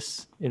about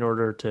this in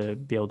order to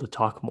be able to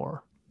talk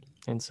more.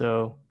 And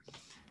so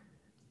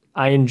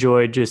I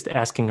enjoyed just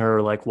asking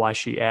her like why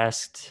she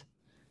asked,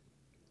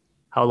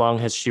 how long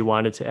has she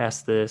wanted to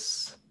ask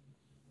this,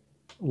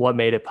 what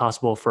made it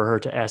possible for her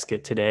to ask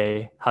it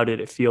today, how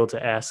did it feel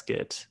to ask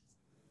it.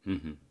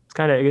 Hmm. It's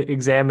kind of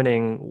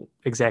examining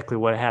exactly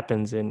what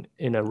happens in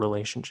a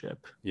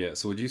relationship. Yeah.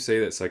 So would you say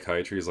that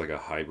psychiatry is like a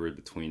hybrid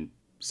between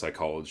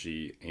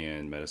psychology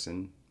and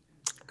medicine?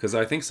 Because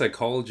I think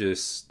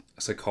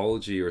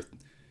psychology or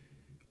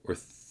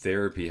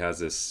therapy has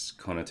this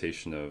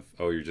connotation of,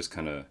 oh, you're just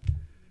kind of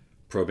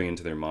probing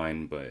into their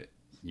mind, but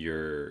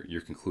your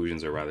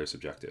conclusions are rather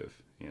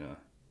subjective. You know.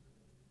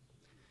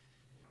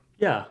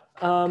 Yeah.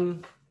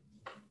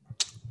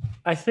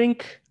 I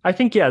think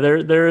yeah,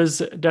 there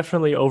is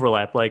definitely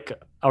overlap. Like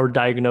our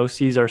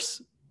diagnoses are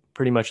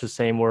pretty much the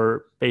same.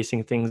 We're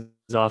basing things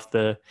off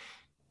the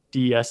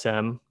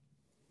DSM.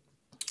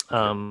 Okay.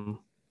 Um,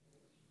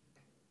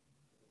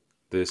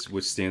 This,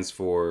 which stands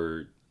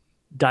for,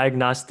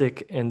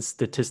 Diagnostic and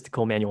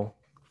Statistical Manual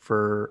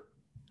for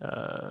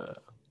uh,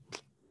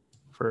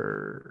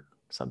 for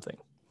something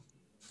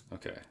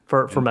okay,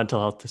 for and mental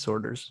health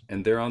disorders.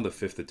 they're on the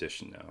fifth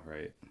edition now,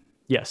 right?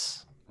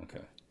 Yes. Okay.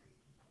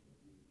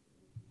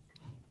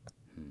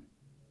 Hmm.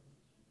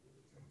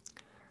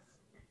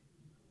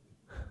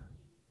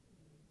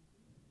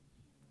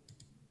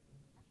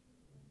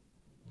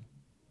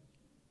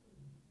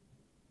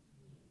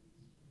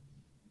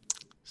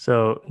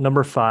 So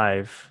number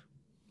 5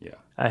 Yeah.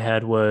 I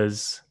had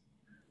was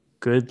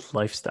good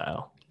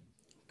lifestyle.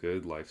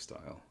 Good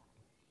lifestyle.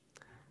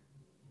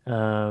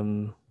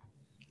 Um,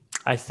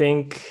 I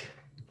think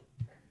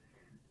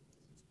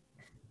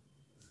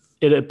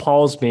it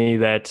appalls me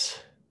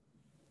that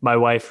my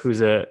wife,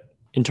 who's a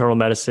internal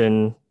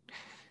medicine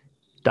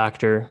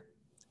doctor,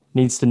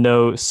 needs to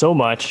know so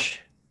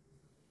much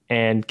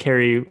and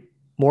carry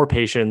more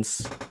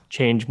patients,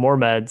 change more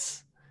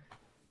meds,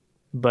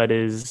 but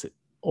is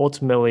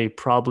ultimately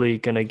probably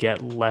going to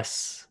get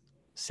less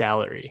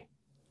salary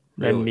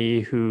than Really?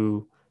 me,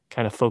 who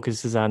kind of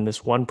focuses on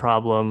this one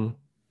problem,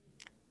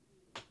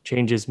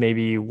 changes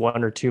maybe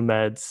one or two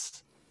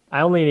meds.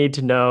 I only need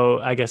to know,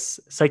 I guess,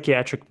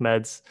 psychiatric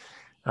meds.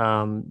 I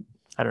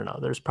don't know.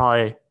 There's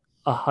probably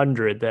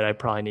 100 that I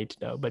probably need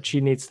to know, but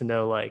she needs to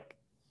know like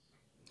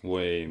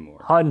Way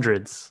more.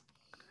 hundreds.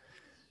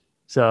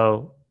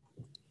 So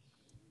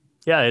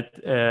yeah,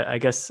 I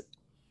guess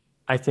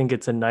I think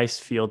it's a nice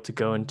field to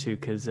go into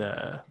because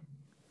it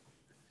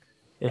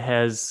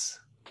has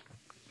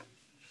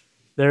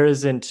there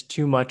isn't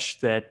too much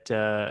that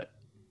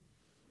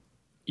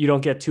you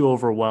don't get too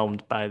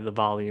overwhelmed by the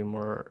volume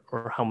or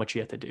how much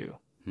you have to do.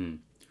 Hmm.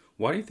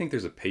 Why do you think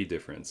there's a pay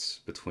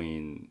difference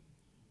between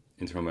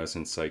internal medicine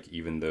and psych,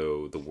 even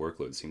though the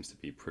workload seems to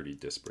be pretty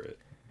disparate?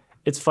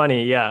 It's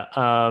funny, yeah.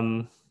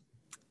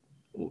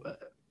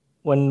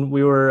 When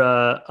we were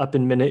up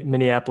in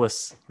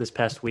Minneapolis this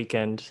past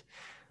weekend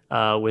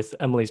with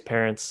Emily's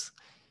parents,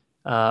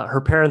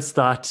 her parents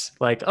thought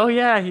like, "Oh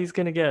yeah, he's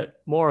gonna get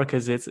more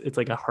because it's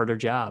like a harder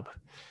job."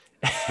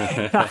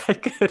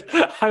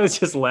 I was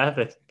just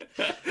laughing,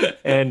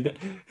 and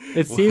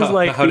it seems Wow,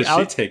 like how does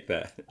she take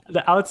that?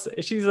 the outs.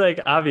 She's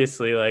like,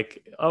 obviously,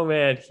 like, oh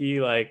man,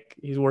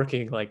 he's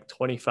working like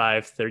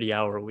 25, 30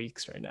 hour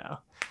weeks right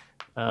now.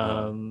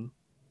 Uh-huh. Um,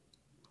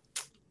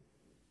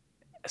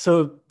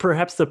 so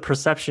perhaps the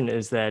perception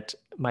is that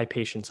my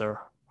patients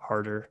are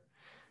harder.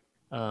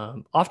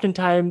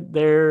 Oftentimes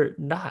they're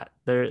not.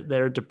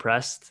 They're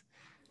depressed,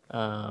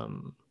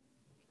 um,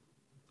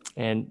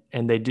 and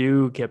they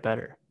do get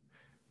better.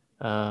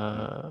 Hmm.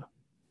 Uh,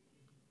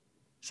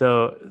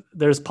 so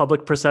there's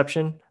public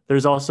perception.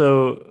 There's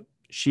also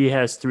she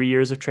has 3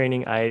 years of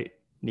training. I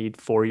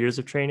need 4 years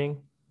of training.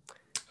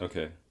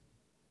 Okay.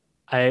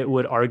 I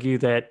would argue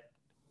that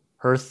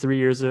her 3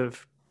 years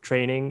of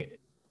training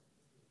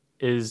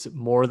is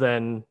more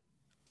than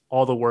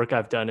all the work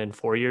I've done in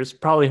 4 years.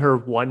 Probably her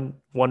one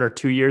or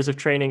 2 years of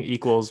training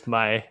equals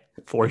my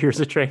 4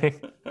 years of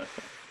training.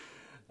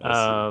 I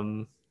see.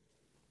 Um,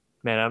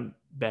 man, I'm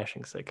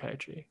bashing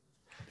psychiatry,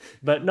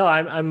 but no,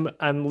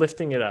 I'm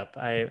lifting it up.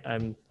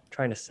 I'm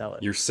trying to sell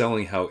it. You're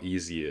selling how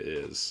easy it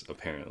is,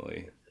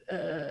 apparently.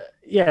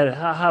 Yeah,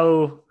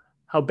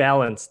 how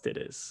balanced it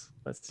is.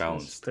 Let's just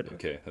Balanced. put it.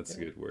 Okay, that's a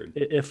Yeah. good word.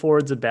 It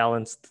affords a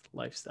balanced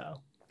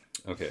lifestyle.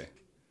 Okay.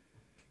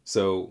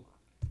 So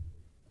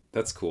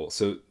that's cool.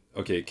 So,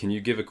 okay, can you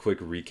give a quick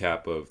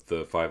recap of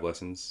the 5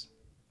 lessons?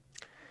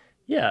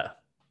 Yeah.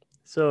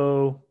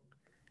 So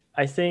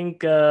I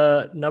think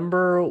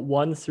number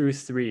 1 through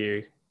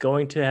 3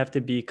 going to have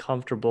to be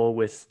comfortable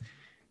with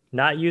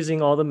not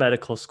using all the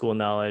medical school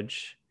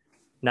knowledge,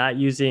 not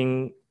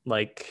using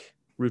like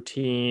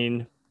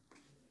routine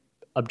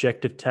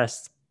objective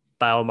tests,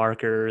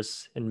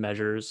 biomarkers, and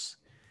measures.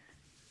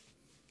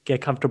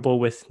 Get comfortable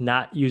with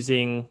not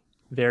using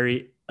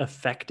very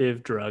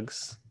effective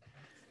drugs.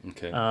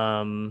 Okay.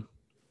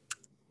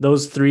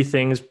 Those three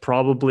things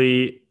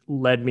probably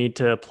led me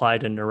to apply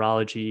to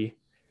neurology.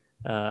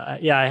 I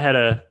had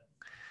a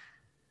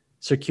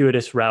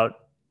circuitous route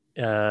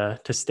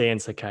to stay in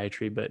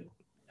psychiatry, but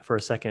for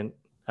a second,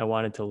 I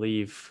wanted to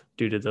leave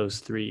due to those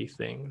three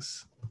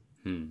things.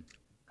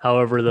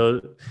 However,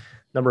 the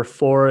number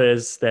four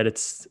is that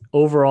it's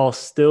overall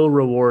still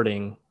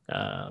rewarding,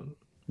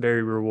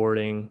 very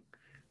rewarding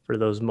for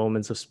those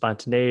moments of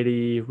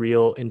spontaneity,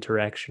 real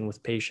interaction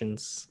with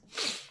patients.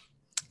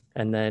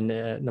 And then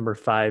number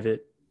five,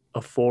 it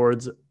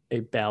affords a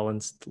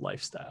balanced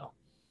lifestyle.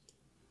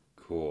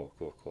 Cool.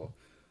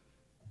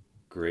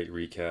 Great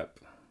recap.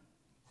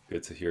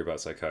 Good to hear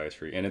about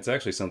psychiatry. And it's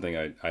actually something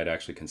I'd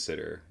actually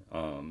consider,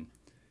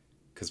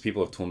 because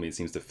people have told me it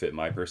seems to fit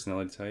my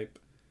personality type.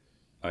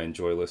 I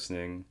enjoy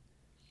listening.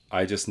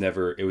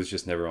 It was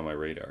just never on my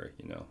radar,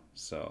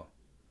 so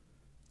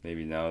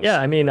maybe now. Yeah,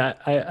 I mean,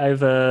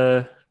 I've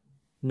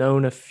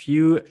known a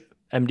few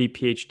MD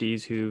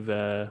PhDs who've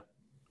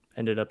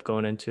ended up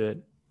going into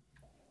it.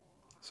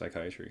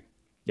 Psychiatry.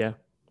 Yeah.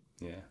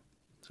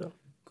 So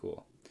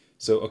cool.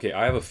 So, okay,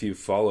 I have a few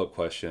follow-up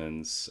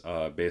questions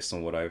based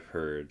on what I've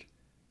heard.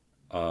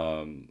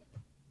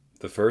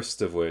 The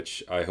first of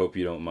which I hope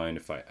you don't mind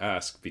if I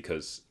ask,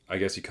 because I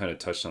guess you kind of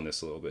touched on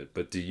this a little bit,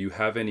 but do you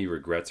have any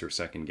regrets or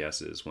second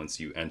guesses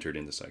once you entered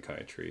into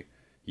psychiatry?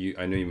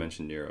 I know you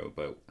mentioned neuro,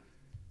 but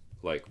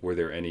like, were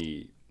there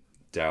any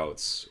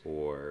doubts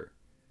or,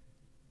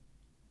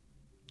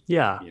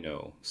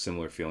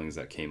 similar feelings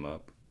that came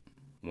up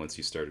once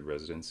you started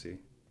residency?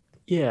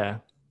 Yeah.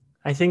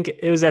 I think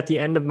it was at the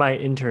end of my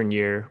intern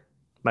year,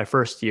 my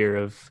first year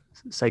of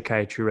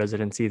psychiatry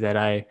residency, that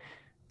I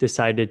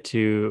decided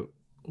to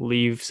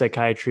leave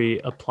psychiatry,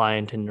 apply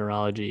into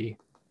neurology.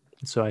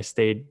 So I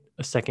stayed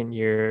a second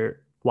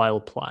year while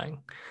applying.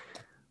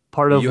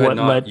 Part of what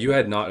led... You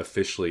had not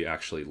officially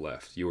actually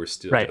left. You were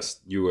still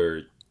you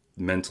were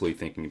mentally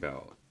thinking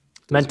about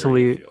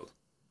mentally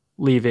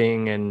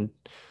leaving and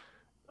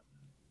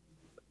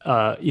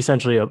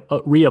essentially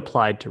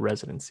reapplied to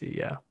residency.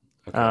 Yeah.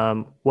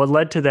 Okay. What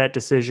led to that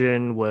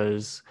decision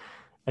was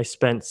I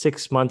spent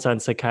 6 months on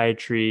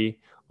psychiatry.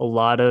 A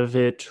lot of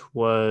it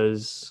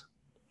was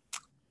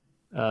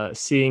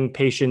seeing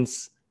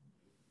patients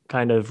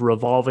kind of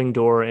revolving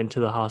door into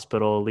the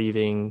hospital,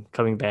 leaving,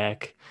 coming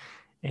back.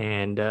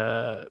 And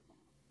the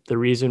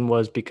reason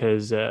was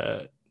because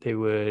they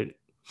would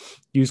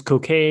use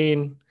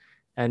cocaine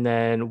and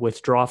then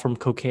withdraw from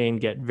cocaine,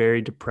 get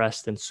very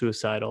depressed and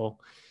suicidal,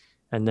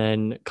 and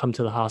then come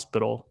to the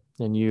hospital.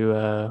 And you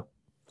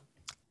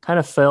kind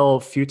of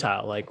felt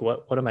futile. Like,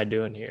 what am I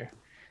doing here?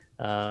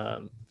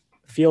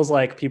 Feels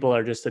like people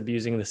are just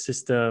abusing the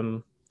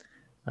system.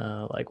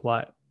 Like,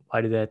 why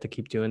do they have to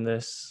keep doing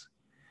this?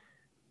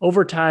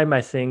 Over time,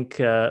 I think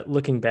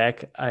looking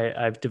back,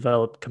 I've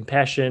developed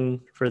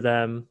compassion for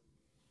them,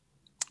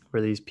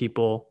 for these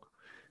people.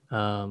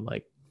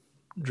 Like,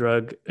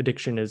 drug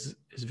addiction is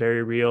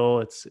very real.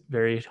 It's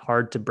very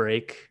hard to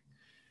break,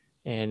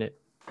 and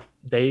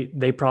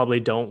they probably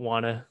don't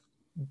want to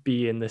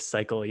be in this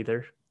cycle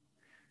either.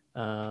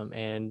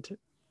 And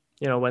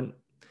when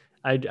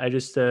I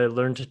just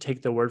learned to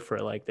take the word for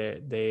it, like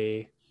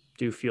they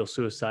do feel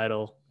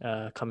suicidal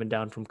coming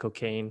down from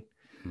cocaine.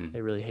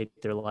 They really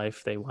hate their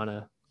life. They want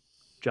to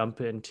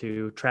jump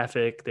into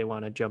traffic. They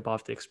want to jump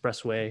off the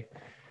expressway.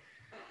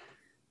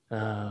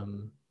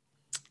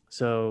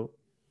 So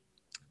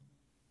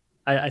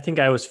I think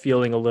I was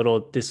feeling a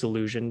little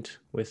disillusioned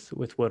with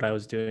what I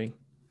was doing.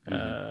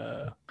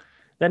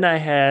 Then I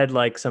had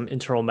like some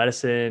internal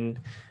medicine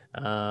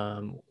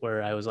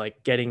where I was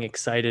like getting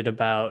excited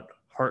about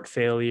heart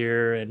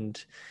failure,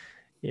 and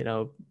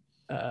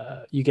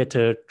you get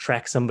to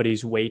track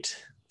somebody's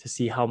weight to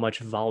see how much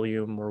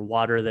volume or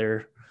water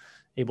they're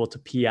able to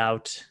pee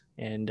out.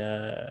 And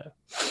I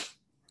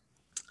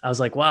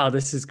was like, wow,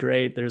 this is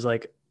great. There's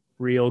like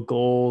real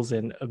goals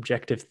and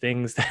objective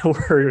things that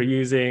we're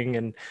using,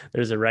 and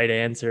there's a right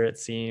answer, it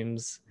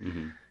seems.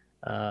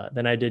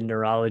 Then I did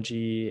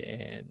neurology,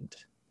 and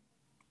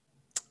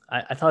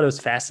I thought it was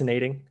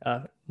fascinating.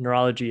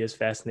 Neurology is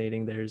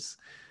fascinating. There's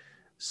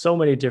so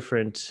many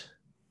different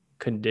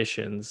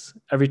conditions.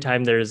 Every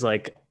time there's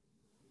like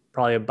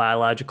probably a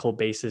biological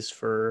basis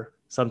for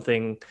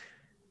something,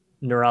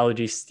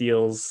 neurology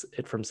steals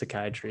it from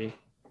psychiatry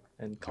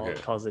and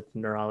calls it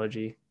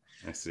neurology.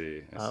 I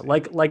see.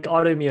 Like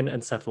autoimmune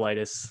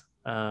encephalitis,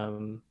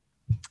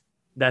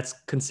 that's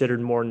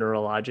considered more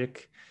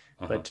neurologic,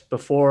 but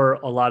before,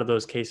 a lot of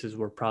those cases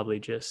were probably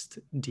just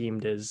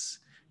deemed as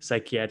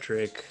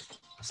psychiatric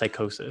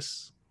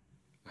psychosis.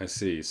 I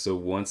see. So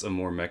once a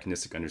more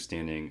mechanistic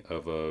understanding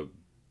of a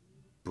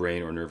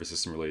brain or nervous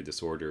system related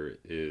disorder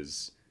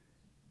is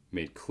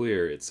made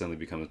clear, it suddenly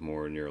becomes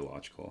more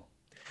neurological.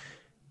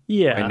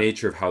 Yeah. By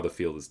nature of how the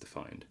field is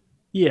defined.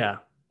 Yeah.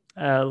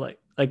 Like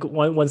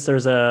once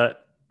there's a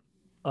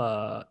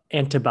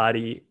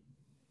antibody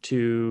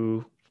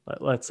to,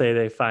 let's say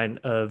they find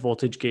a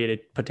voltage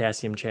gated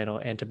potassium channel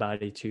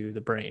antibody to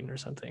the brain or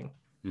something.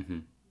 Mm-hmm.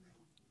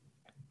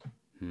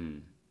 Hmm.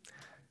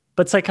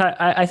 But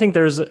I think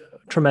there's a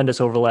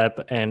tremendous overlap,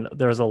 and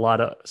there's a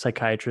lot of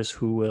psychiatrists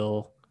who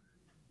will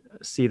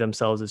see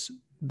themselves as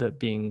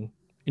being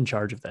in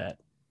charge of that.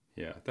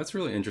 Yeah, that's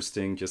really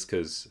interesting. Just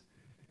because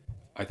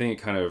I think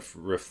it kind of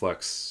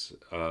reflects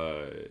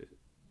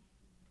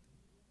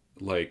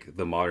like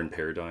the modern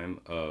paradigm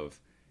of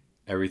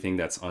everything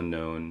that's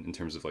unknown in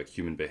terms of like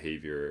human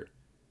behavior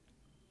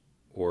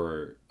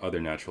or other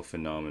natural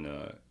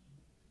phenomena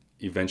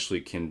eventually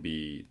can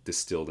be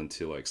distilled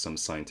into like some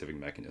scientific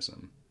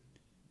mechanism.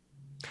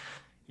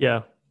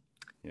 Yeah.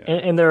 Yeah.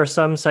 And there are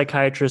some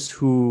psychiatrists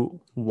who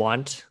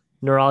want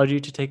neurology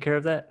to take care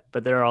of that,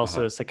 but there are Uh-huh.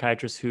 also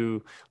psychiatrists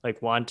who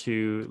like want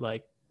to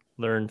like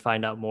learn,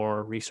 find out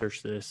more,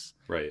 research this,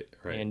 Right,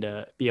 right.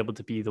 and be able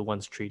to be the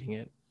ones treating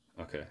it.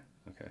 Okay,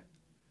 okay.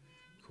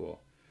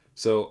 Cool.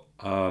 So,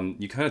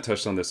 you kind of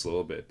touched on this a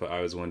little bit, but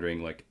I was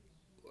wondering like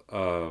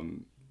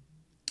um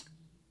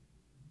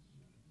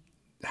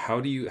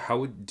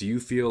do you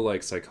feel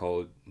like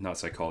psychiatry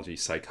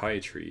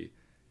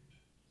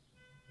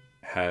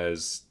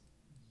has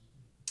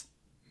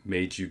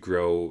made you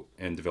grow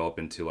and develop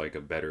into like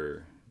a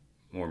better,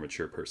 more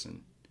mature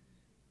person?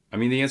 I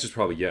mean, the answer is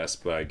probably yes,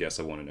 but I guess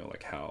I want to know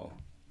like how,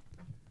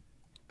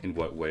 in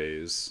what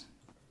ways.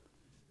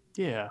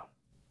 Yeah.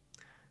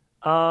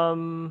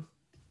 Um,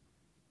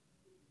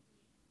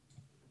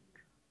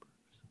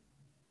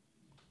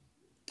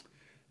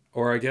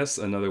 Or I guess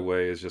another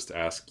way is just to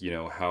ask,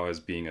 how has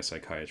being a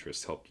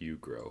psychiatrist helped you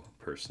grow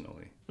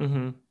personally?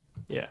 mhm.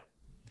 Yeah.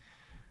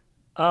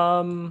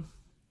 Um,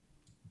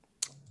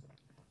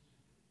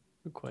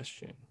 Good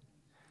question.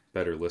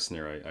 Better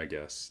listener, I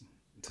guess,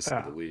 to say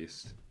the Yeah.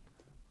 least.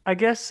 I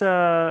guess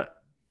I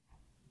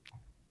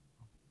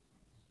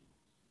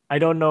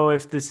don't know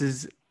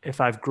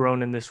if I've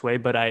grown in this way,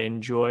 but I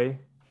enjoy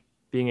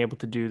being able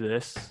to do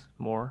this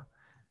more.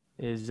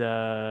 Is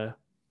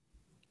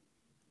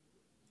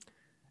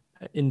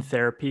In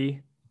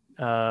therapy,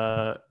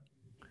 uh,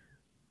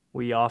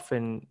 we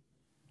often,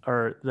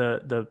 or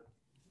the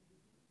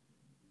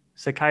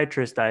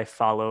psychiatrist I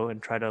follow and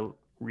try to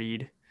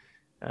read,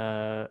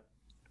 uh,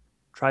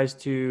 tries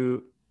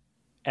to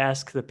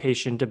ask the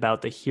patient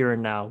about the here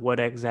and now, what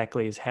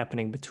exactly is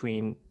happening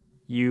between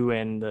you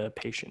and the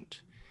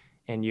patient.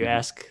 And you Mm-hmm.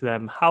 ask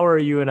them, how are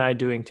you and I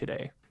doing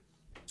today?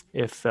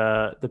 If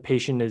the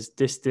patient is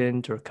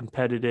distant or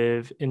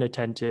competitive,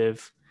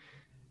 inattentive,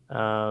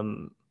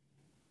 um,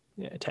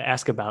 yeah, to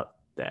ask about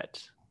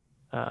that.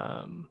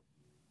 Um,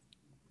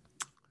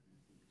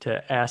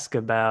 to ask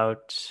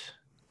about,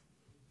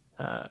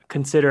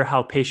 consider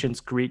how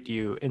patients greet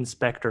you,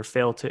 inspect or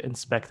fail to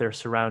inspect their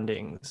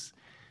surroundings.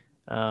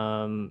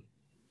 Um,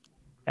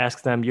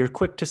 Ask them, you're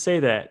quick to say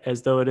that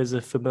as though it is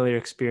a familiar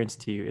experience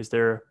to you. Is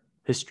there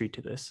history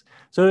to this?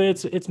 So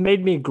it's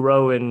made me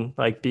grow in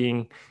like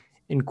being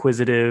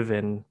inquisitive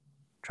and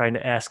trying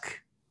to ask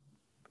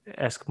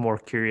more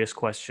curious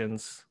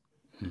questions.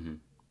 Mm-hmm.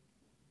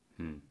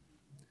 Hmm.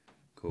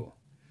 Cool.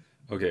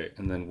 Okay,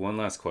 and then one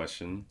last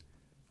question.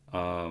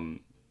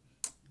 Um,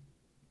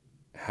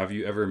 have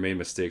you ever made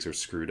mistakes or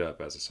screwed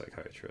up as a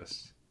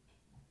psychiatrist?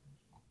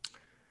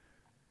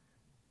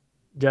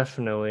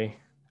 Definitely.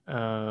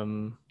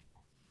 Um,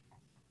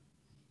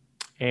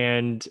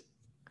 and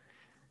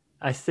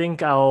I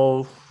think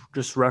I'll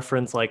just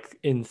reference like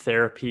in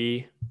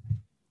therapy,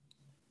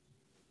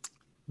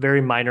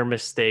 very minor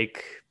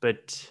mistake,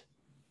 but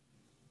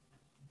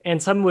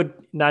and some would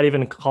not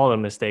even call it a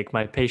mistake.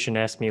 My patient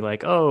asked me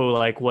like, "Oh,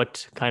 like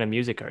what kind of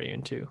music are you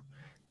into?"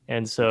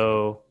 And Okay.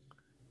 so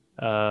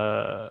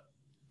uh,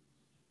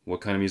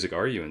 What kind of music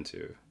are you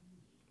into?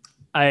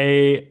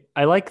 I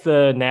like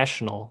the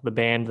National, the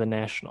band The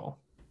National.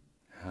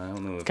 I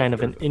don't know It's if I've kind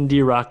of an heard of them.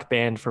 indie rock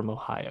band from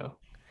Ohio.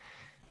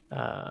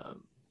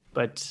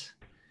 But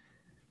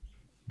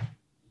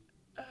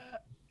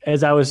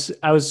as I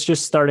was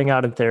just starting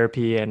out in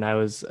therapy, and I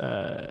was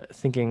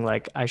thinking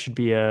like I should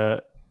be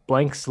a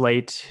blank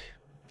slate.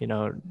 You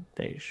know,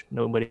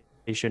 nobody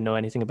should know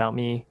anything about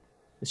me.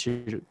 This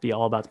should be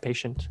all about the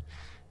patient.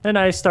 And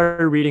I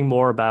started reading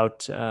more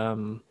about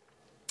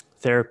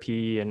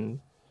therapy, and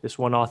this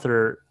one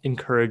author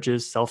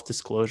encourages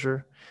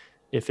self-disclosure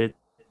if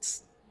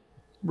it's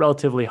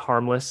relatively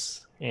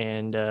harmless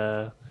and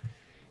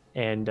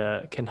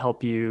can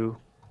help you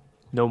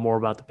know more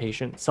about the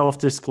patient.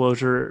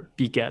 Self-disclosure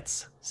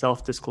begets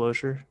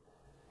self-disclosure.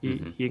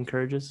 Mm-hmm. He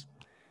encourages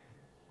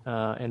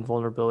and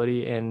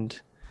vulnerability. And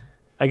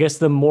I guess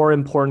the more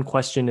important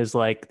question is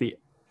like the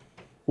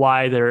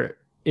why they're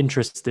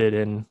interested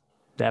in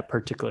that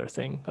particular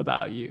thing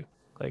about you,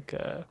 like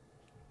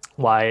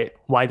why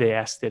they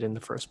asked it in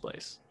the first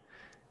place.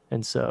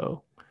 And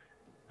so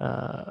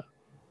uh,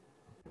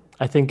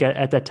 I think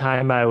at that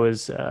time I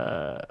was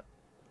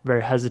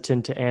very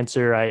hesitant to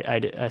answer.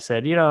 I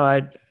said,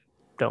 I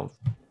don't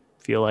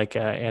feel like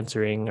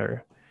answering,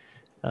 or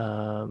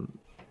um,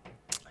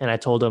 And I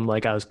told him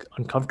like I was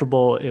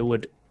uncomfortable. It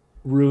would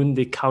ruin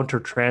the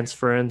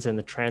countertransference and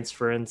the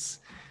transference.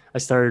 I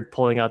started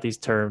pulling out these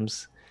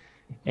terms,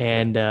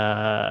 and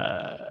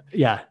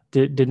yeah,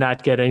 did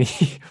not get any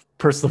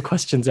personal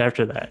questions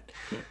after that.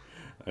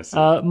 I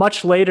see.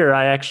 Much later,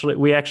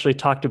 we actually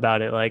talked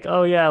about it. Like,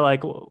 oh yeah,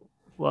 like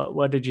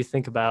what did you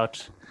think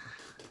about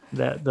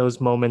those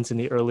moments in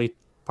the early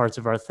parts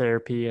of our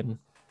therapy? And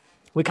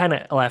we kind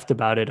of laughed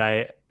about it.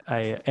 I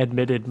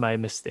admitted my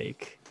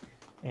mistake,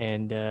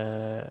 and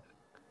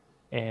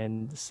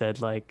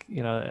said like,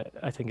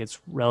 I think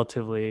it's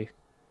relatively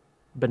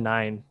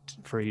benign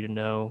for you to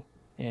know,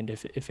 and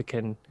if it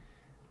can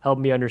help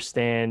me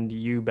understand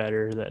you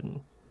better,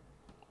 then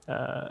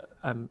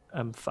I'm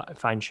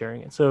fine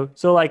sharing it. So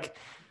like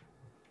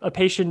a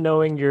patient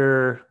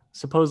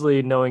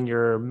supposedly knowing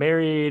you're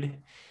married,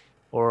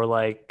 or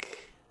like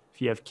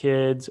if you have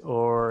kids,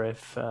 or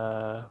if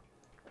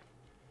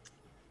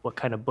what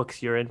kind of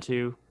books you're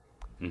into.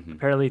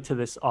 Apparently to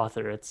this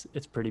author, it's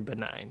pretty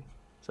benign.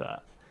 So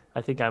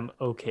I think I'm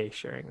okay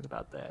sharing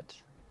about that.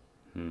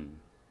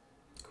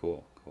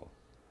 Cool.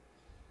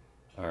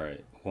 All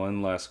right,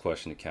 one last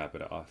question to cap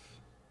it off.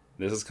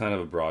 This is kind of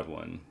a broad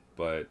one,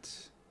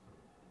 but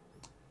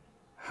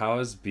how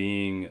has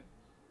being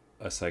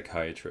a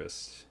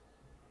psychiatrist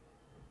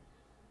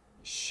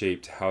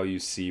shaped how you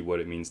see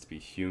what it means to be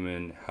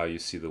human, how you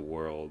see the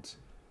world,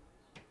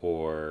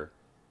 or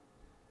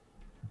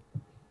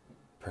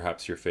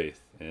perhaps your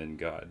faith in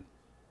God?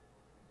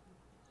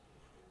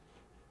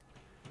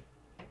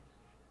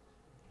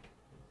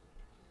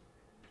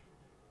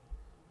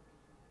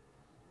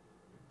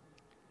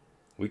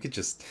 We could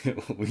just,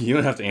 you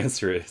don't have to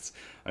answer it.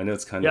 I know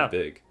it's kind Yeah, of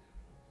big.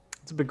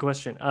 it's a big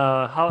question.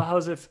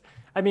 How's it?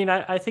 I mean,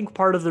 I think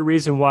part of the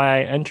reason why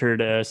I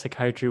entered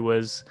psychiatry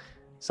was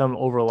some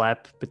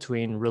overlap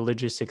between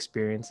religious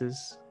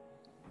experiences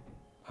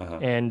Uh-huh.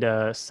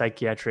 and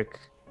psychiatric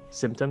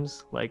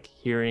symptoms, like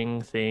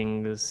hearing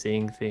things,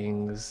 seeing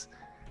things,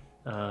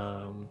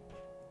 um,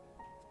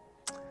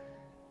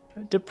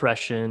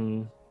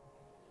 depression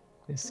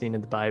is seen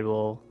in the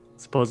Bible,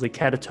 supposedly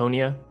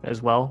catatonia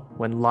as well,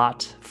 when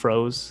Lot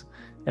froze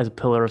as a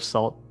pillar of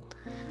salt.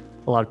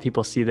 A lot of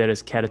people see that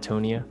as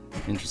catatonia.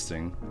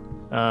 Interesting.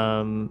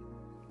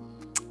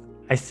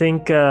 I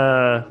think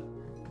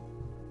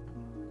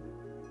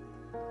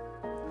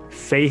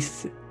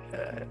faith,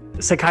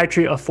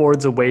 psychiatry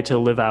affords a way to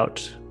live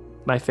out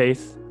my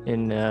faith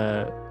in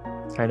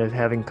kind of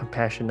having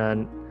compassion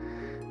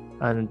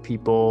on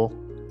people,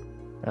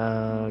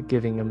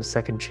 giving them a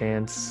second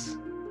chance.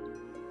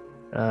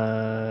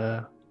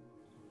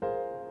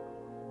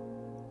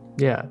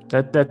 Yeah,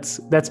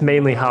 that's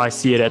mainly how I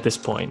see it at this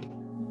point.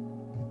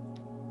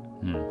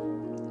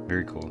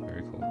 Very cool.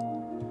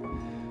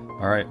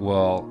 All right,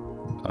 well,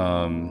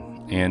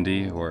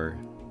 Andy or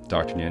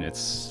Dr. Nyan,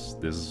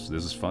 this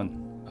is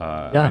fun.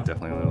 Yeah. I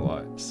definitely learned a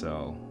lot.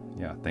 So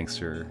yeah, thanks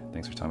for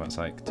talking about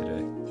psych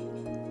today.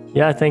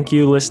 Yeah, thank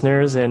you,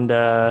 listeners, and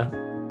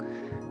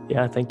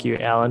yeah, thank you,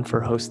 Alan,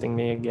 for hosting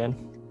me again.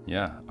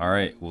 Yeah. All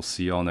right. We'll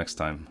see you all next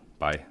time.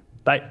 Bye.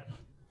 Bye.